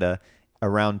 Canada,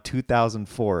 around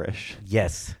 2004-ish?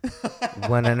 Yes,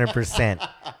 100%.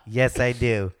 Yes, I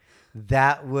do.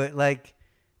 That would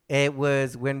it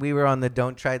was when we were on the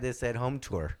Don't Try This at Home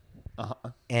tour.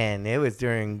 And it was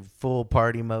during full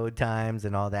party mode times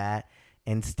and all that.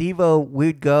 And Steve-O,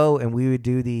 we'd go and we would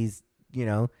do these,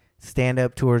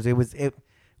 stand-up tours. It was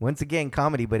once again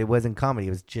comedy, but it wasn't comedy.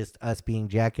 It was just us being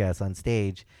jackass on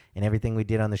stage, and everything we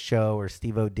did on the show or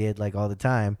Steve-O did all the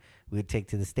time, we would take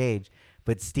to the stage.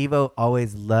 But Steve-O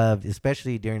always loved,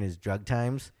 especially during his drug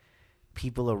times,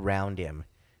 people around him.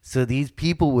 So these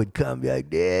people would come and be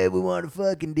like, Dad, we want to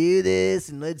fucking do this,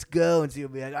 and let's go. And so he'll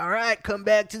be like, all right, come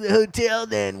back to the hotel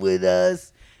then with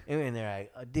us. And they're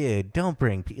like, oh, dude, don't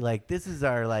bring people. This is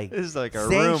our, This is like a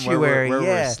sanctuary. room where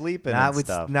yeah. we're sleeping not and with,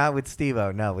 stuff. Not with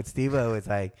Steve-O. No, with Steve-O, it's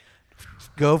like,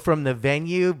 go from the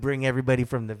venue, bring everybody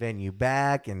from the venue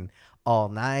back, and all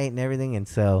night and everything. And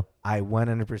so I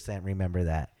 100% remember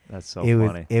that. That's so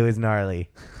funny. It was gnarly.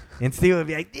 And Steve would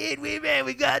be like, dude, we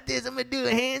got this. I'm going to do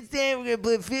a handstand. We're going to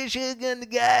put fish hook on the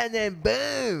guy, and then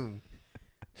boom.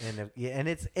 And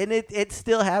it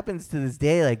still happens to this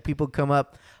day. People come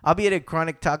up. I'll be at a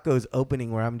Chronic Tacos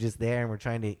opening where I'm just there, and we're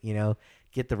trying to,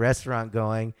 get the restaurant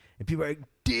going. And people are like,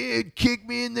 dude, kick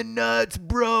me in the nuts,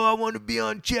 bro. I want to be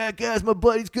on Jackass. My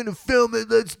buddy's going to film it.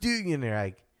 Let's do it. And they're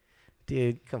like,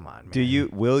 dude, come on, man.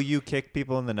 Will you kick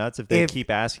people in the nuts if they keep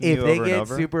asking you over and over? If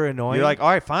they get super annoying. You're like, all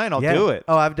right, fine, I'll do it.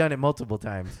 Oh, I've done it multiple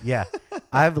times. Yeah.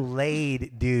 I've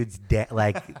laid dudes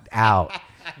out.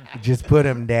 Just put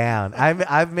them down.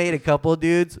 I've made a couple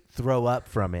dudes throw up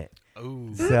from it.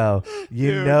 Ooh. So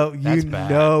that's bad.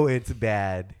 know it's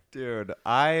bad. Dude,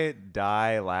 I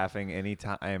die laughing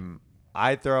anytime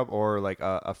I throw up or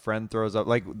a friend throws up.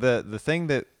 The thing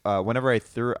that whenever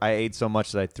I ate so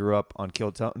much that I threw up on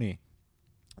Kill Tony.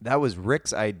 That was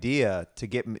Rick's idea to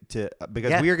get me to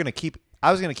because I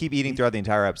was gonna keep eating throughout the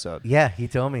entire episode. Yeah, he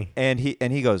told me. And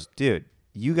he goes, dude,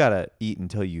 you gotta eat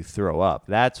until you throw up.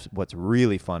 That's what's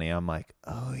really funny. I'm like,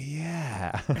 oh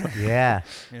yeah. Yeah.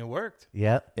 And it worked.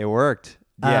 Yep. It worked.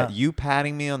 Yeah, you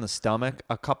patting me on the stomach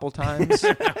a couple times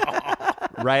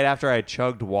right after I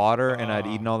chugged water and I'd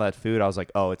eaten all that food. I was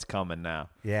like, oh, it's coming now.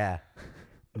 Yeah.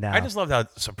 No. I just loved how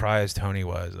surprised Tony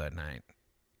was that night.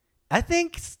 I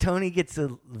think Tony gets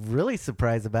really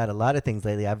surprised about a lot of things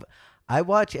lately. I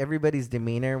watch everybody's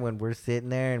demeanor when we're sitting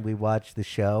there and we watch the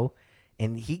show,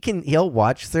 and he'll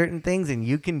watch certain things, and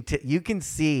you can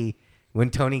see when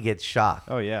Tony gets shocked.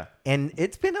 Oh, yeah. And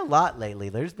it's been a lot lately.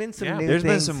 There's been some new There's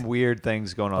things. been some weird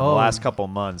things going on Oh, the last couple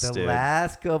months, the dude.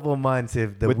 last couple months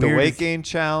of the With the weight weirdest- gain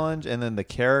challenge and then the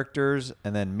characters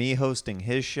and then me hosting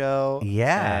his show.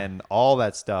 Yeah. And all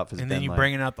that stuff has And been then you like,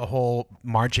 bringing out the whole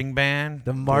marching band.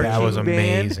 The marching that was band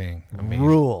amazing.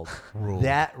 ruled. Ruled.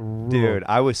 That ruled. dude,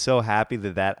 I was so happy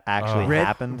that actually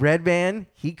happened. Red Band,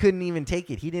 he couldn't even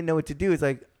take it. He didn't know what to do. He's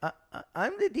like,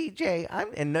 I'm the DJ.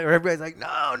 And everybody's like,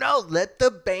 no, let the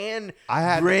band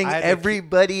bring I had to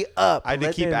everybody up. I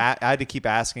had to keep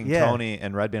asking Yeah. Tony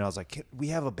and Red Band. I was like, we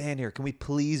have a band here. Can we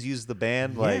please use the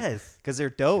band? Like, Yes. because they're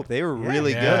dope. They were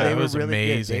really Yeah, good. They it were was really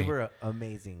amazing. good. They were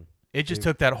amazing. It just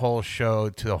took that whole show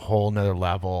to a whole nother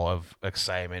level of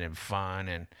excitement and fun.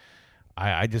 And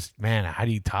I just, man, how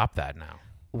do you top that now?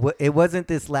 It wasn't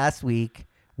this last week.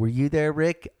 Were you there,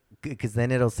 Rick? Because then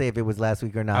it'll say if it was last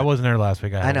week or not. I wasn't there last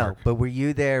week. I know, but were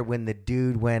you there when the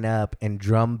dude went up and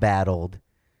drum battled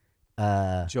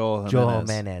Joel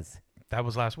Jimenez? That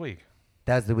was last week.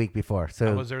 That was the week before. I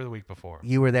So was there the week before.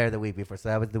 you were there the week before. So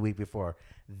that was the week before.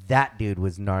 That dude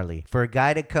was gnarly. For a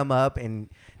guy to come up and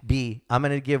I'm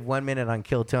going to give 1 minute on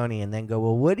Kill Tony and then go,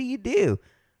 well, what do you do?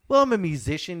 Well, I'm a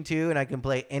musician too, and I can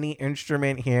play any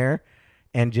instrument here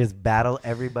and just battle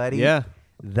everybody. Yeah.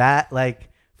 That, like,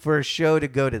 for a show to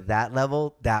go to that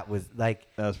level, that was like,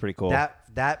 That was pretty cool.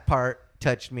 that part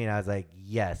touched me, and I was like,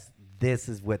 yes, this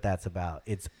is what that's about.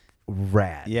 It's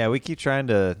rad. Yeah, we keep trying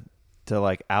to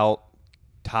like out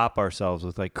top ourselves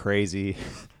with like crazy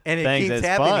And it things. keeps It's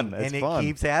happening. fun. It's and fun. it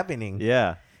keeps happening.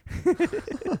 Yeah.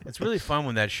 It's really fun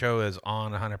when that show is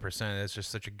on 100%. It's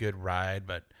just such a good ride.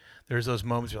 But there's those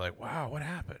moments you're like, wow, what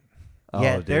happened?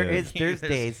 Yeah, Oh, there dude. is. There's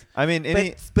days. I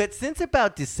mean, But since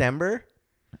about December,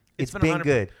 it's been been 100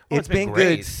 good. Oh, It's been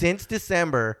great. good since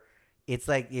December. It's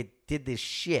like it did this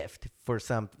shift for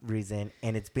some reason,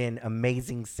 and it's been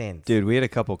amazing since. dude, we had a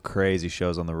couple crazy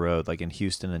shows on the road, like in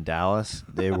Houston and Dallas.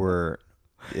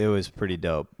 It was pretty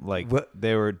dope. Like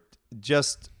they were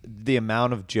just the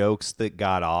amount of jokes that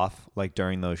got off like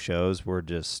during those shows were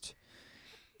just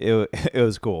it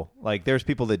was cool. Like there's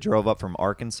people that drove up from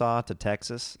Arkansas to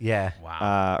Texas. Yeah.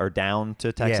 Wow. Or down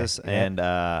to Texas,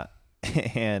 yeah.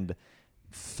 and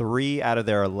 3 out of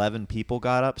their 11 people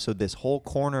got up. So this whole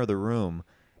corner of the room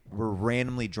were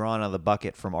randomly drawn out of the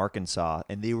bucket from Arkansas,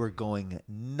 and they were going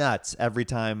nuts every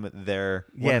time one of their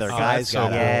guys that's so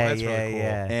got cool. up. Yeah, That's really yeah, cool.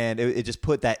 yeah. And it just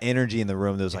put that energy in the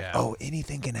room. That was like, Yeah. oh,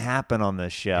 anything can happen on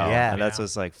this show. Yeah. And that's Yeah.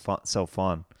 what's like so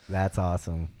fun. That's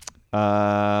awesome.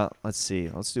 Let's see.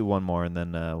 Let's do one more, and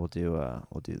then we'll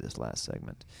do this last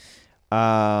segment.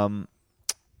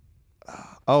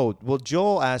 Oh, well,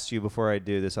 Joel asked you before I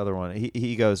do this other one.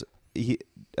 He goes, Joel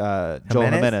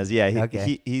Jimenez. Yeah,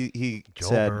 he Joel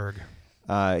said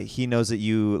Berg. he knows that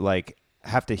you like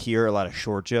have to hear a lot of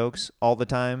short jokes all the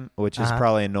time, which is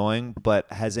probably annoying.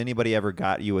 But has anybody ever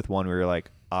got you with one where you're like,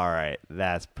 all right,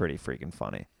 that's pretty freaking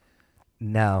funny?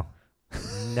 No.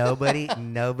 Nobody's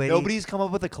Nobody's come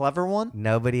up with a clever one?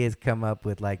 Nobody has come up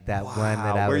with like that one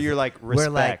that I where was, you're like, we're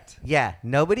like, respect. yeah,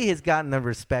 nobody has gotten the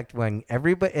respect one.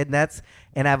 Everybody, and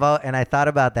I thought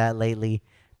about that lately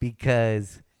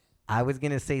because I was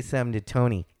gonna say something to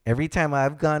Tony. Every time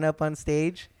I've gone up on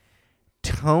stage,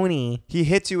 Tony, He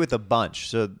hits you with a bunch.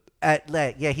 So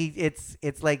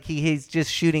it's like he's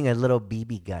just shooting a little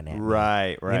BB gun at me.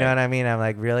 right. You know what I mean? I'm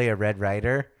like, really, a Red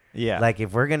Ryder? Yeah. Like,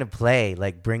 if we're gonna play,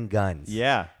 like, bring guns.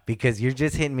 Yeah. Because you're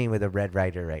just hitting me with a Red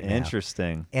Ryder right now.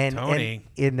 Interesting. And Tony.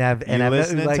 I'm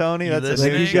listening, like, Tony? You That's a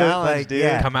listening? new You go, challenge, like, dude.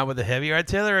 yeah. Come out with the heavy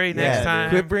artillery next time.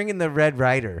 Quit bringing the Red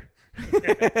Ryder.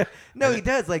 No, he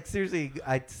does. Like, seriously,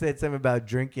 I said something about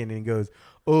drinking, and he goes,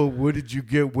 "Oh, what did you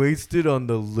get wasted on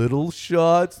the little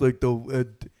shots, like the?"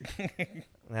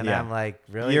 And Yeah. I'm like,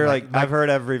 really? You're My- like, my I've heard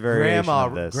every variation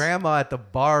of this. Grandma at the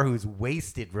bar who's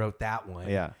wasted wrote that one.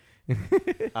 Yeah.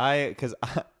 Because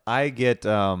I get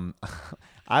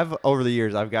I've over the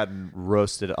years I've gotten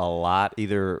roasted a lot,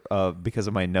 either because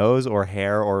of my nose or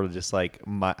hair, or just like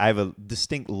I have a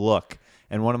distinct look.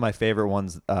 And one of my favorite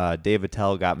ones Dave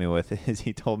Attell got me with is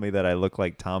he told me that I look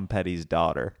like Tom Petty's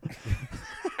daughter.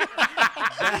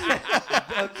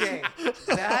 Okay,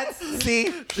 that's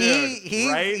he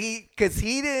right? Because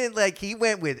he didn't like. He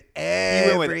went with He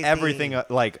everything. went with everything,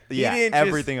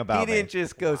 everything about He me. didn't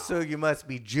just go, so you must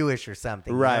be Jewish or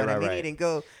something. Right, you know what I right, mean? right. He didn't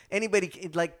go, anybody,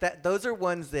 like that. Those are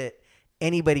ones that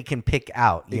anybody can pick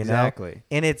out, you Exactly. know?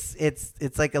 And it's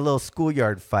like a little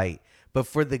schoolyard fight. But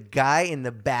for the guy in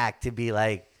the back to be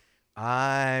like,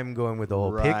 I'm going with the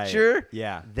whole Right. picture,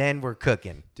 Yeah. then we're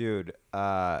cooking. Dude,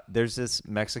 there's this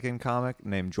Mexican comic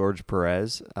named George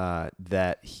Perez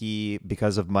that he,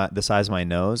 because of the size of my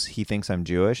nose, he thinks I'm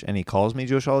Jewish, and he calls me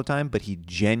Jewish all the time, but he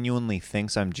genuinely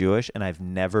thinks I'm Jewish, and I've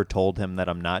never told him that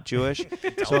I'm not Jewish.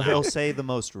 So he'll say the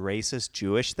most racist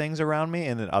Jewish things around me,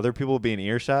 and then other people will be in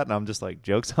earshot, and I'm just like,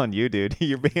 joke's on you, dude.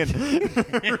 You're being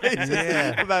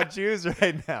racist about Jews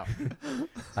right now.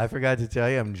 I forgot to tell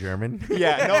you, I'm German.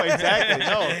 Yeah, no, exactly.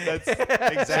 No, that's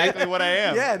exactly what I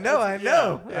am. Yeah, no, I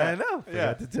know. yeah. I know.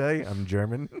 Forgot to tell you, I'm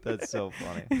German. That's so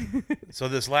funny. So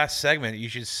this last segment, you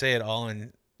should say it all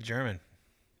in German.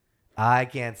 I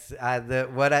can't.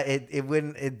 It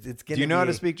wouldn't. It's gonna. Do you know how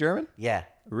to be- speak German? Yeah.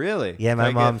 Really? Yeah, my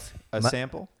Can I get mom's- a my-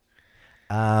 sample.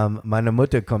 Meine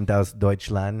Mutter kommt aus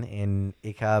Deutschland und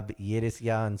ich habe jedes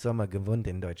Jahr im Sommer gewohnt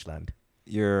in Deutschland.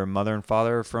 Your mother and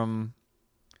father from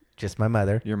Just my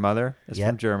mother. your mother is Yep.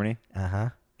 from Germany.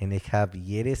 Aha. Und ich habe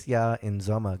jedes Jahr im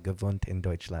Sommer gewohnt in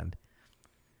Deutschland.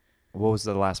 What was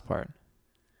the last part?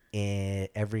 And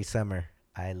every summer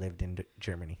I lived in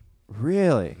Germany.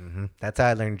 Really? That's how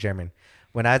I learned German.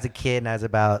 When I was a kid and I was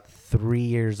about 3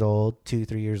 years old,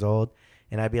 3 years old,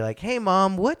 and I'd be like, "Hey,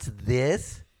 Mom, what's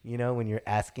this?" You know, when you're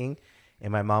asking,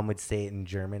 and my mom would say it in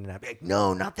German, and I'd be like,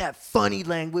 "No, not that funny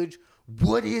language.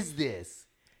 What is this?"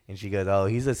 And she goes, "Oh,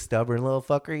 he's a stubborn little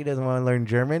fucker. He doesn't want to learn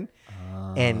German."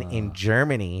 And in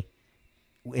Germany,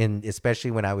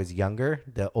 especially when I was younger,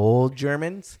 the old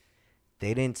Germans,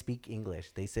 they didn't speak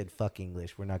English. They said, "Fuck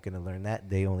English. We're not going to learn that."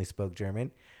 They only spoke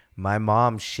German. My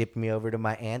mom shipped me over to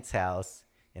my aunt's house,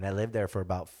 and I lived there for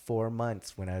about 4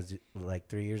 months when I was like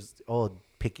 3 years old,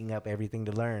 picking up everything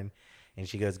to learn. And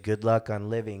she goes, "Good luck on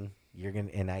living. You're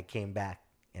gonna." And I came back,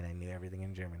 and I knew everything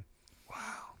in German.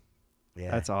 Wow.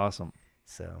 Yeah. That's awesome.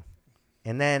 So,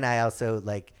 and then I also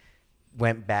like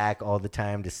went back all the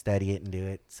time to study it and do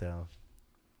it. So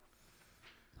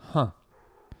Huh.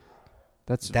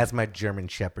 that's my German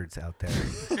shepherds out there.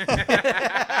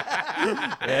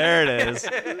 There it is.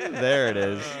 There it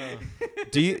is.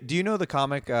 Do you know the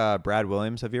comic Brad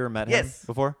Williams? Have you ever met him Yes.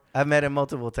 before? I've met him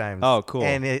multiple times. Oh, cool.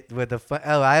 And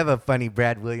I have a funny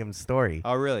Brad Williams story.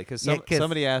 Oh, really? Because Yeah, 'cause-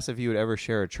 somebody asked if you would ever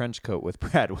share a trench coat with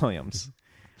Brad Williams.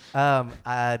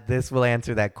 This will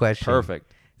answer that question.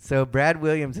 Perfect. So Brad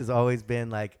Williams has always been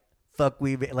like, "Fuck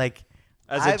we," like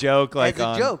As a joke, like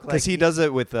as a joke, because he does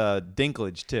it with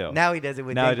Dinklage too. Now he does it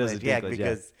with Now he Dinklage, does it yeah, Dinklage,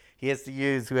 because he has to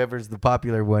use whoever's the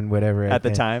popular one, whatever At the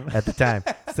time. At the time,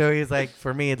 so he's like,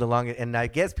 for me, the longest, and I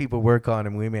guess people were calling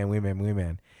him Wee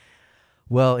Man.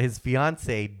 Well, his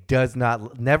fiance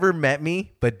never met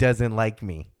me, but doesn't like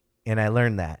me, and I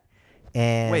learned that.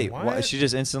 And Wait, what? She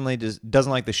just instantly just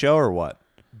doesn't like the show or what?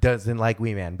 doesn't like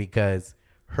Wee Man because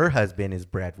her husband is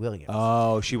Brad Williams.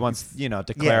 Oh, she wants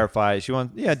to clarify. She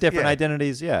wants different Yeah.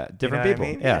 identities. Yeah, different You know people. what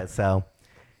I mean? Yeah. So,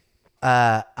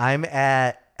 I'm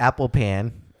at Apple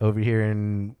Pan over here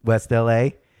in West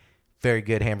LA. Very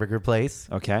good hamburger place.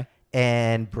 Okay.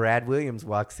 And Brad Williams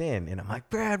walks in, and I'm like,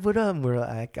 "Brad, what up?" And we're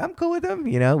like, "I'm cool with him."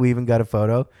 You know, we even got a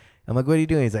photo. I'm like, "What are you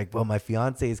doing?" He's like, "Well, my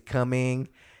fiance is coming,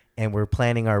 and we're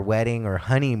planning our wedding or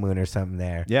honeymoon or something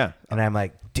there." Yeah. And I'm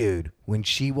like, "Dude, when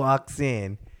she walks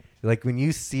in, like when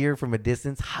you see her from a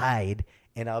distance, hide."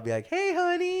 And I'll be like, "Hey,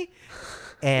 honey."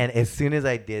 And as soon as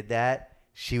I did that,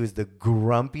 she was the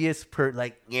grumpiest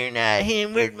like, "You're not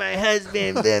him, where's my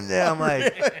husband?" I'm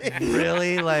like,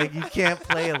 really? Like, you can't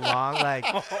play along? Like,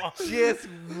 just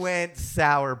went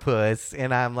sourpuss.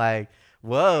 And I'm like,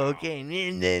 whoa, okay.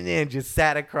 And just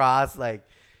sat across, like,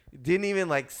 didn't even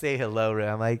like say hello.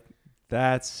 I'm like,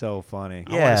 That's so funny.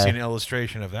 I want Yeah. to see an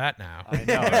illustration of that now. I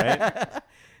know, right?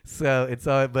 so it's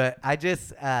all, but I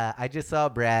just saw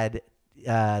Brad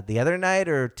the other night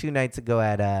or 2 nights ago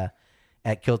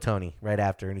at Kill Tony right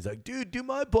after, and he's like, "Dude, do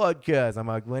my podcast." I'm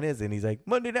like, "When is it?" And he's like,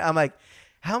 "Monday night." I'm like,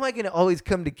 "How am I gonna always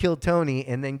come to Kill Tony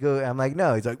and then go?" I'm like,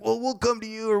 "No." He's like, "Well, we'll come to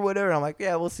you or whatever." I'm like,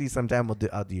 "Yeah, we'll see sometime. I'll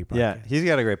do your podcast." Yeah, he's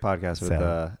got a great podcast with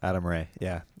So- Adam Ray.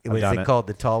 Yeah. I've Was done it called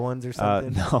The Tall Ones or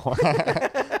something? No.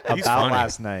 He's About funny.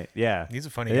 last night. Yeah. He's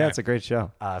a funny Yeah, guy. it's a great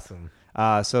show. Awesome.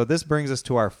 So this brings us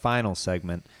to our final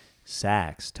segment,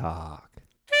 Sax Talk.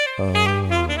 Oh,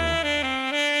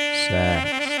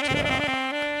 Sax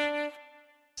Talk.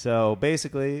 So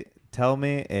basically, tell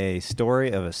me a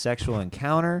story of a sexual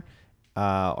encounter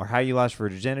or how you lost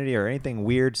virginity or anything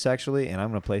weird sexually, and I'm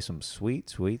going to play some sweet,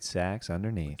 sweet sax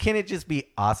underneath. Can it just be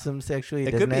awesome sexually?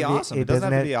 It could be awesome. It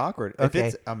doesn't have to be awkward. If Okay.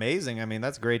 it's amazing, I mean,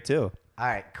 that's great too. All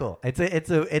right, cool.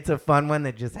 It's a fun one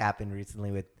that just happened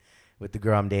recently with the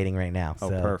girl I'm dating right now. Oh,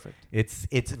 So perfect.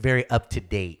 It's very up to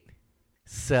date.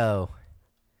 So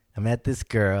I met this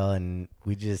girl and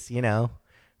we just,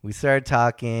 we started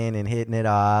talking and hitting it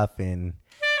off, and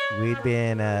we'd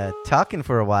been talking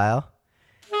for a while,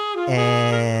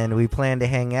 and we planned to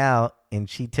hang out, and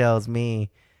she tells me,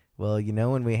 well,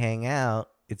 when we hang out,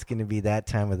 it's going to be that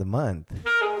time of the month.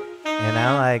 And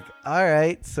I'm like, all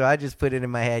right. So I just put it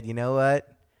in my head, you know what?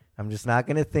 I'm just not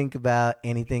going to think about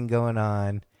anything going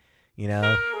on.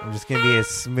 I'm just going to be a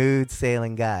smooth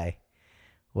sailing guy.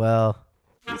 Well,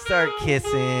 we start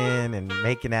kissing and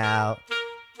making out,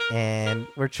 and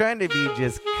we're trying to be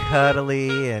just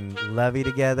cuddly and lovey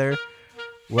together.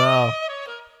 Well,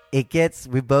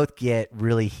 we both get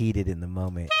really heated in the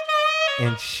moment.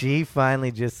 And she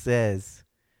finally just says,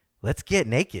 let's get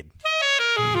naked.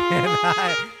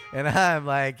 And I'm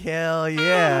like, hell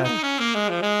yeah.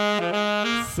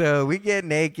 So we get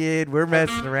naked. We're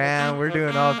messing around. We're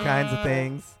doing all kinds of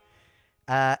things.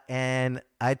 And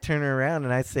I turn her around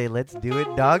and I say, let's do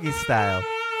it doggy style.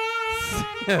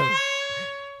 So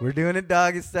we're doing it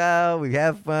doggy style. We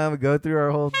have fun. We go through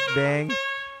our whole bang.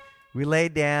 We lay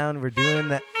down. We're doing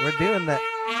the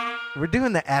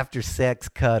after sex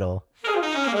cuddle.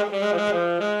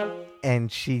 And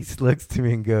she looks to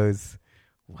me and goes,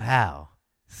 wow,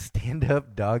 stand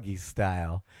up doggy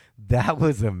style. That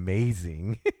was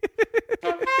amazing.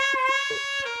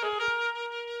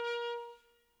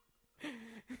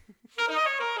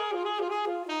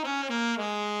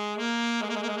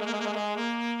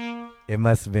 It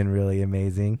must have been really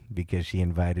amazing because she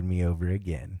invited me over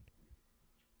again.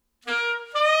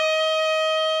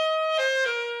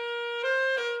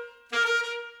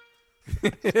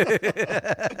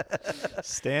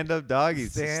 Stand up doggy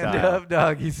Stand style. up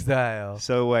doggy style.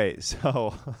 So wait,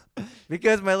 so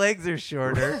Because my legs are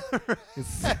shorter.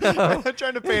 I'm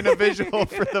trying to paint a visual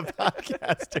for the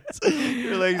podcasters.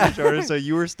 Your legs are shorter, so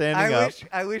you were standing up.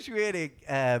 I wish we had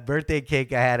a birthday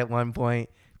cake I had at one point.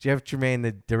 Jeff Tremaine,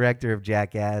 the director of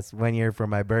Jackass, 1 year for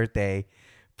my birthday,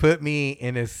 put me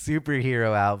in a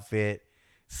superhero outfit,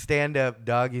 stand up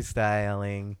doggy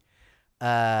styling,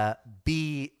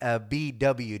 BWW.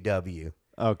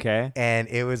 Okay. And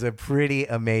it was a pretty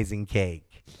amazing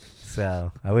cake.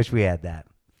 So I wish we had that.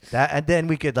 And then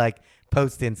we could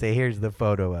post it and say, here's the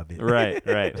photo of it. Right.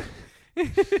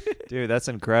 Dude, that's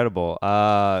incredible.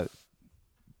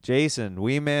 Jason,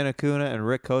 Weeman Acuna, and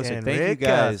Rick Kosick, And thank you Rick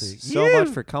guys Kosick. so much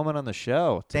for coming on the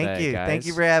show today, Thank you. guys. Thank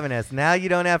you for having us. Now you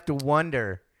don't have to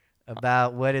wonder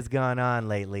about what has gone on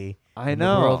lately. I in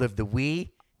know. The world of the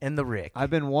Wee and the Rick.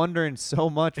 I've been wondering so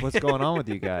much what's going on with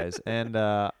you guys, and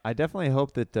I definitely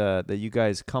hope that you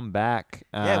guys come back.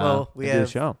 We and do the have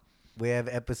show. We have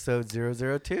episode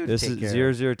 002. This to take is care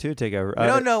of. 002 takeover. We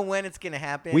don't know when it's going to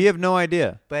happen. We have no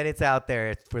idea. But it's out there.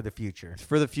 It's for the future. It's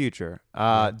for the future.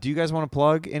 Do you guys want to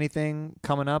plug anything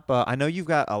coming up? I know you've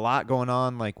got a lot going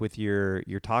on, with your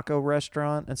taco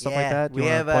restaurant and stuff like that. Do you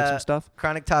want to plug some stuff?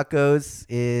 Chronic Tacos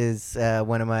is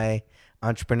one of my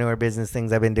entrepreneur business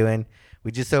things I've been doing.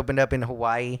 We just opened up in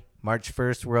Hawaii. March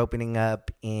 1st, we're opening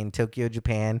up in Tokyo,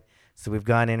 Japan. So we've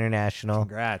gone international.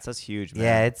 Congrats. That's huge, man.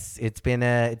 Yeah,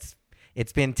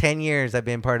 it's been 10 years I've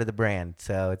been part of the brand,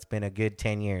 so it's been a good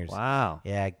 10 years. Wow.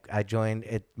 Yeah, I joined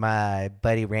it. My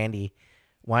buddy Randy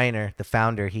Weiner, the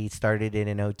founder, he started it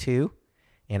in 2002,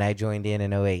 and I joined in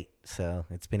 2008. So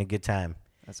it's been a good time.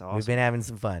 That's awesome. We've been having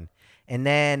some fun. And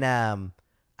then I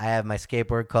have my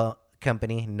skateboard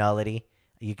company, Nullity.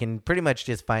 You can pretty much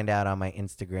just find out on my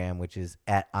Instagram, which is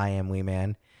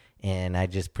 @IamWeeman, and I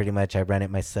run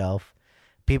it myself.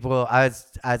 People, I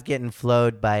was getting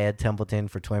flowed by Ed Templeton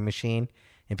for Toy Machine,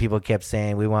 and people kept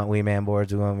saying, we want Weeman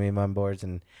boards,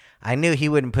 and I knew he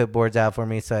wouldn't put boards out for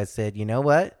me, so I said, you know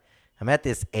what? I'm at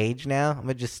this age now, I'm going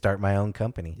to just start my own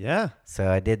company. Yeah. So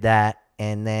I did that,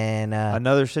 and then...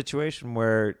 another situation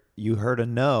where you heard a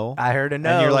no. I heard a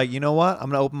no. And you're like, you know what? I'm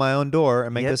going to open my own door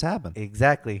and make this happen.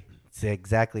 Exactly. It's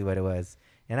exactly what it was.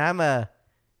 And I'm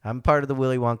part of the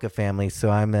Willy Wonka family, so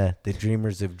I'm the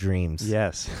dreamers of dreams.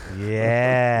 Yes.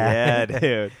 Yeah. Yeah,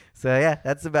 dude. So, yeah,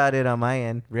 that's about it on my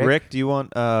end. Rick, do you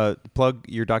want plug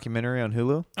your documentary on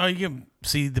Hulu? Oh, you can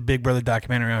see the Big Brother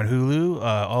documentary on Hulu.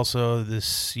 Also,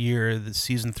 this year, the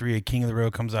season 3 of King of the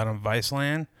Road comes out on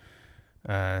Viceland.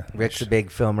 Rick's a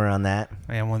big filmer on that.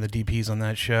 I am one of the DPs on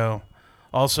that show.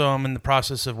 Also, I'm in the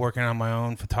process of working on my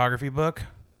own photography book.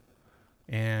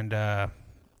 And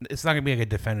it's not gonna be like a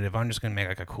definitive. I'm just gonna make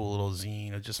like a cool little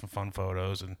zine of just some fun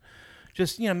photos and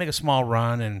just make a small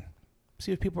run and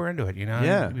see if people are into it.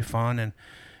 Yeah. It'd be fun and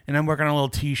I'm working on a little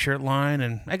T-shirt line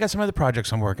and I got some other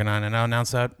projects I'm working on and I'll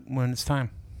announce that when it's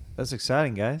time. That's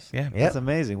exciting, guys. Yeah. That's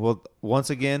amazing. Well, once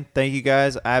again, thank you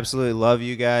guys. I absolutely love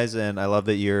you guys, and I love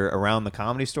that you're around the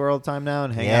Comedy Store all the time now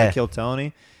and hang out at Kill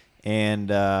Tony. And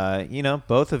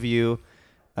both of you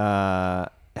have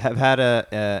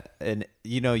had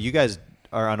you guys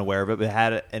are unaware of it, but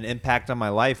had an impact on my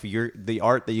life. The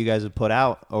art that you guys have put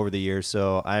out over the years,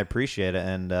 so I appreciate it,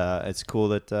 and it's cool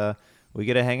that we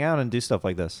get to hang out and do stuff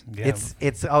like this. Yeah.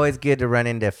 It's always good to run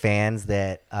into fans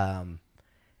that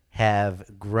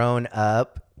have grown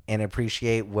up and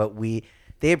appreciate what we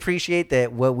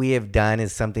have done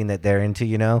is something that they're into.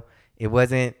 It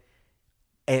wasn't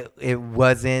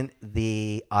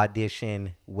the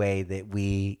audition way that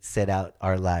we set out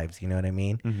our lives. You know what I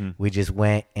mean? Mm-hmm. We just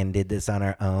went and did this on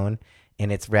our own,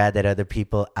 and it's rad that other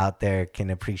people out there can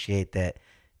appreciate that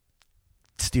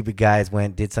stupid guys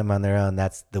did something on their own.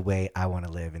 That's the way I want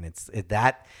to live, and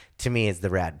that to me is the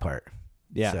rad part.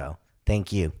 Yeah. So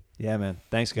thank you. Yeah, man.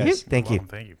 Thanks, guys. Thank you.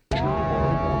 Thank you.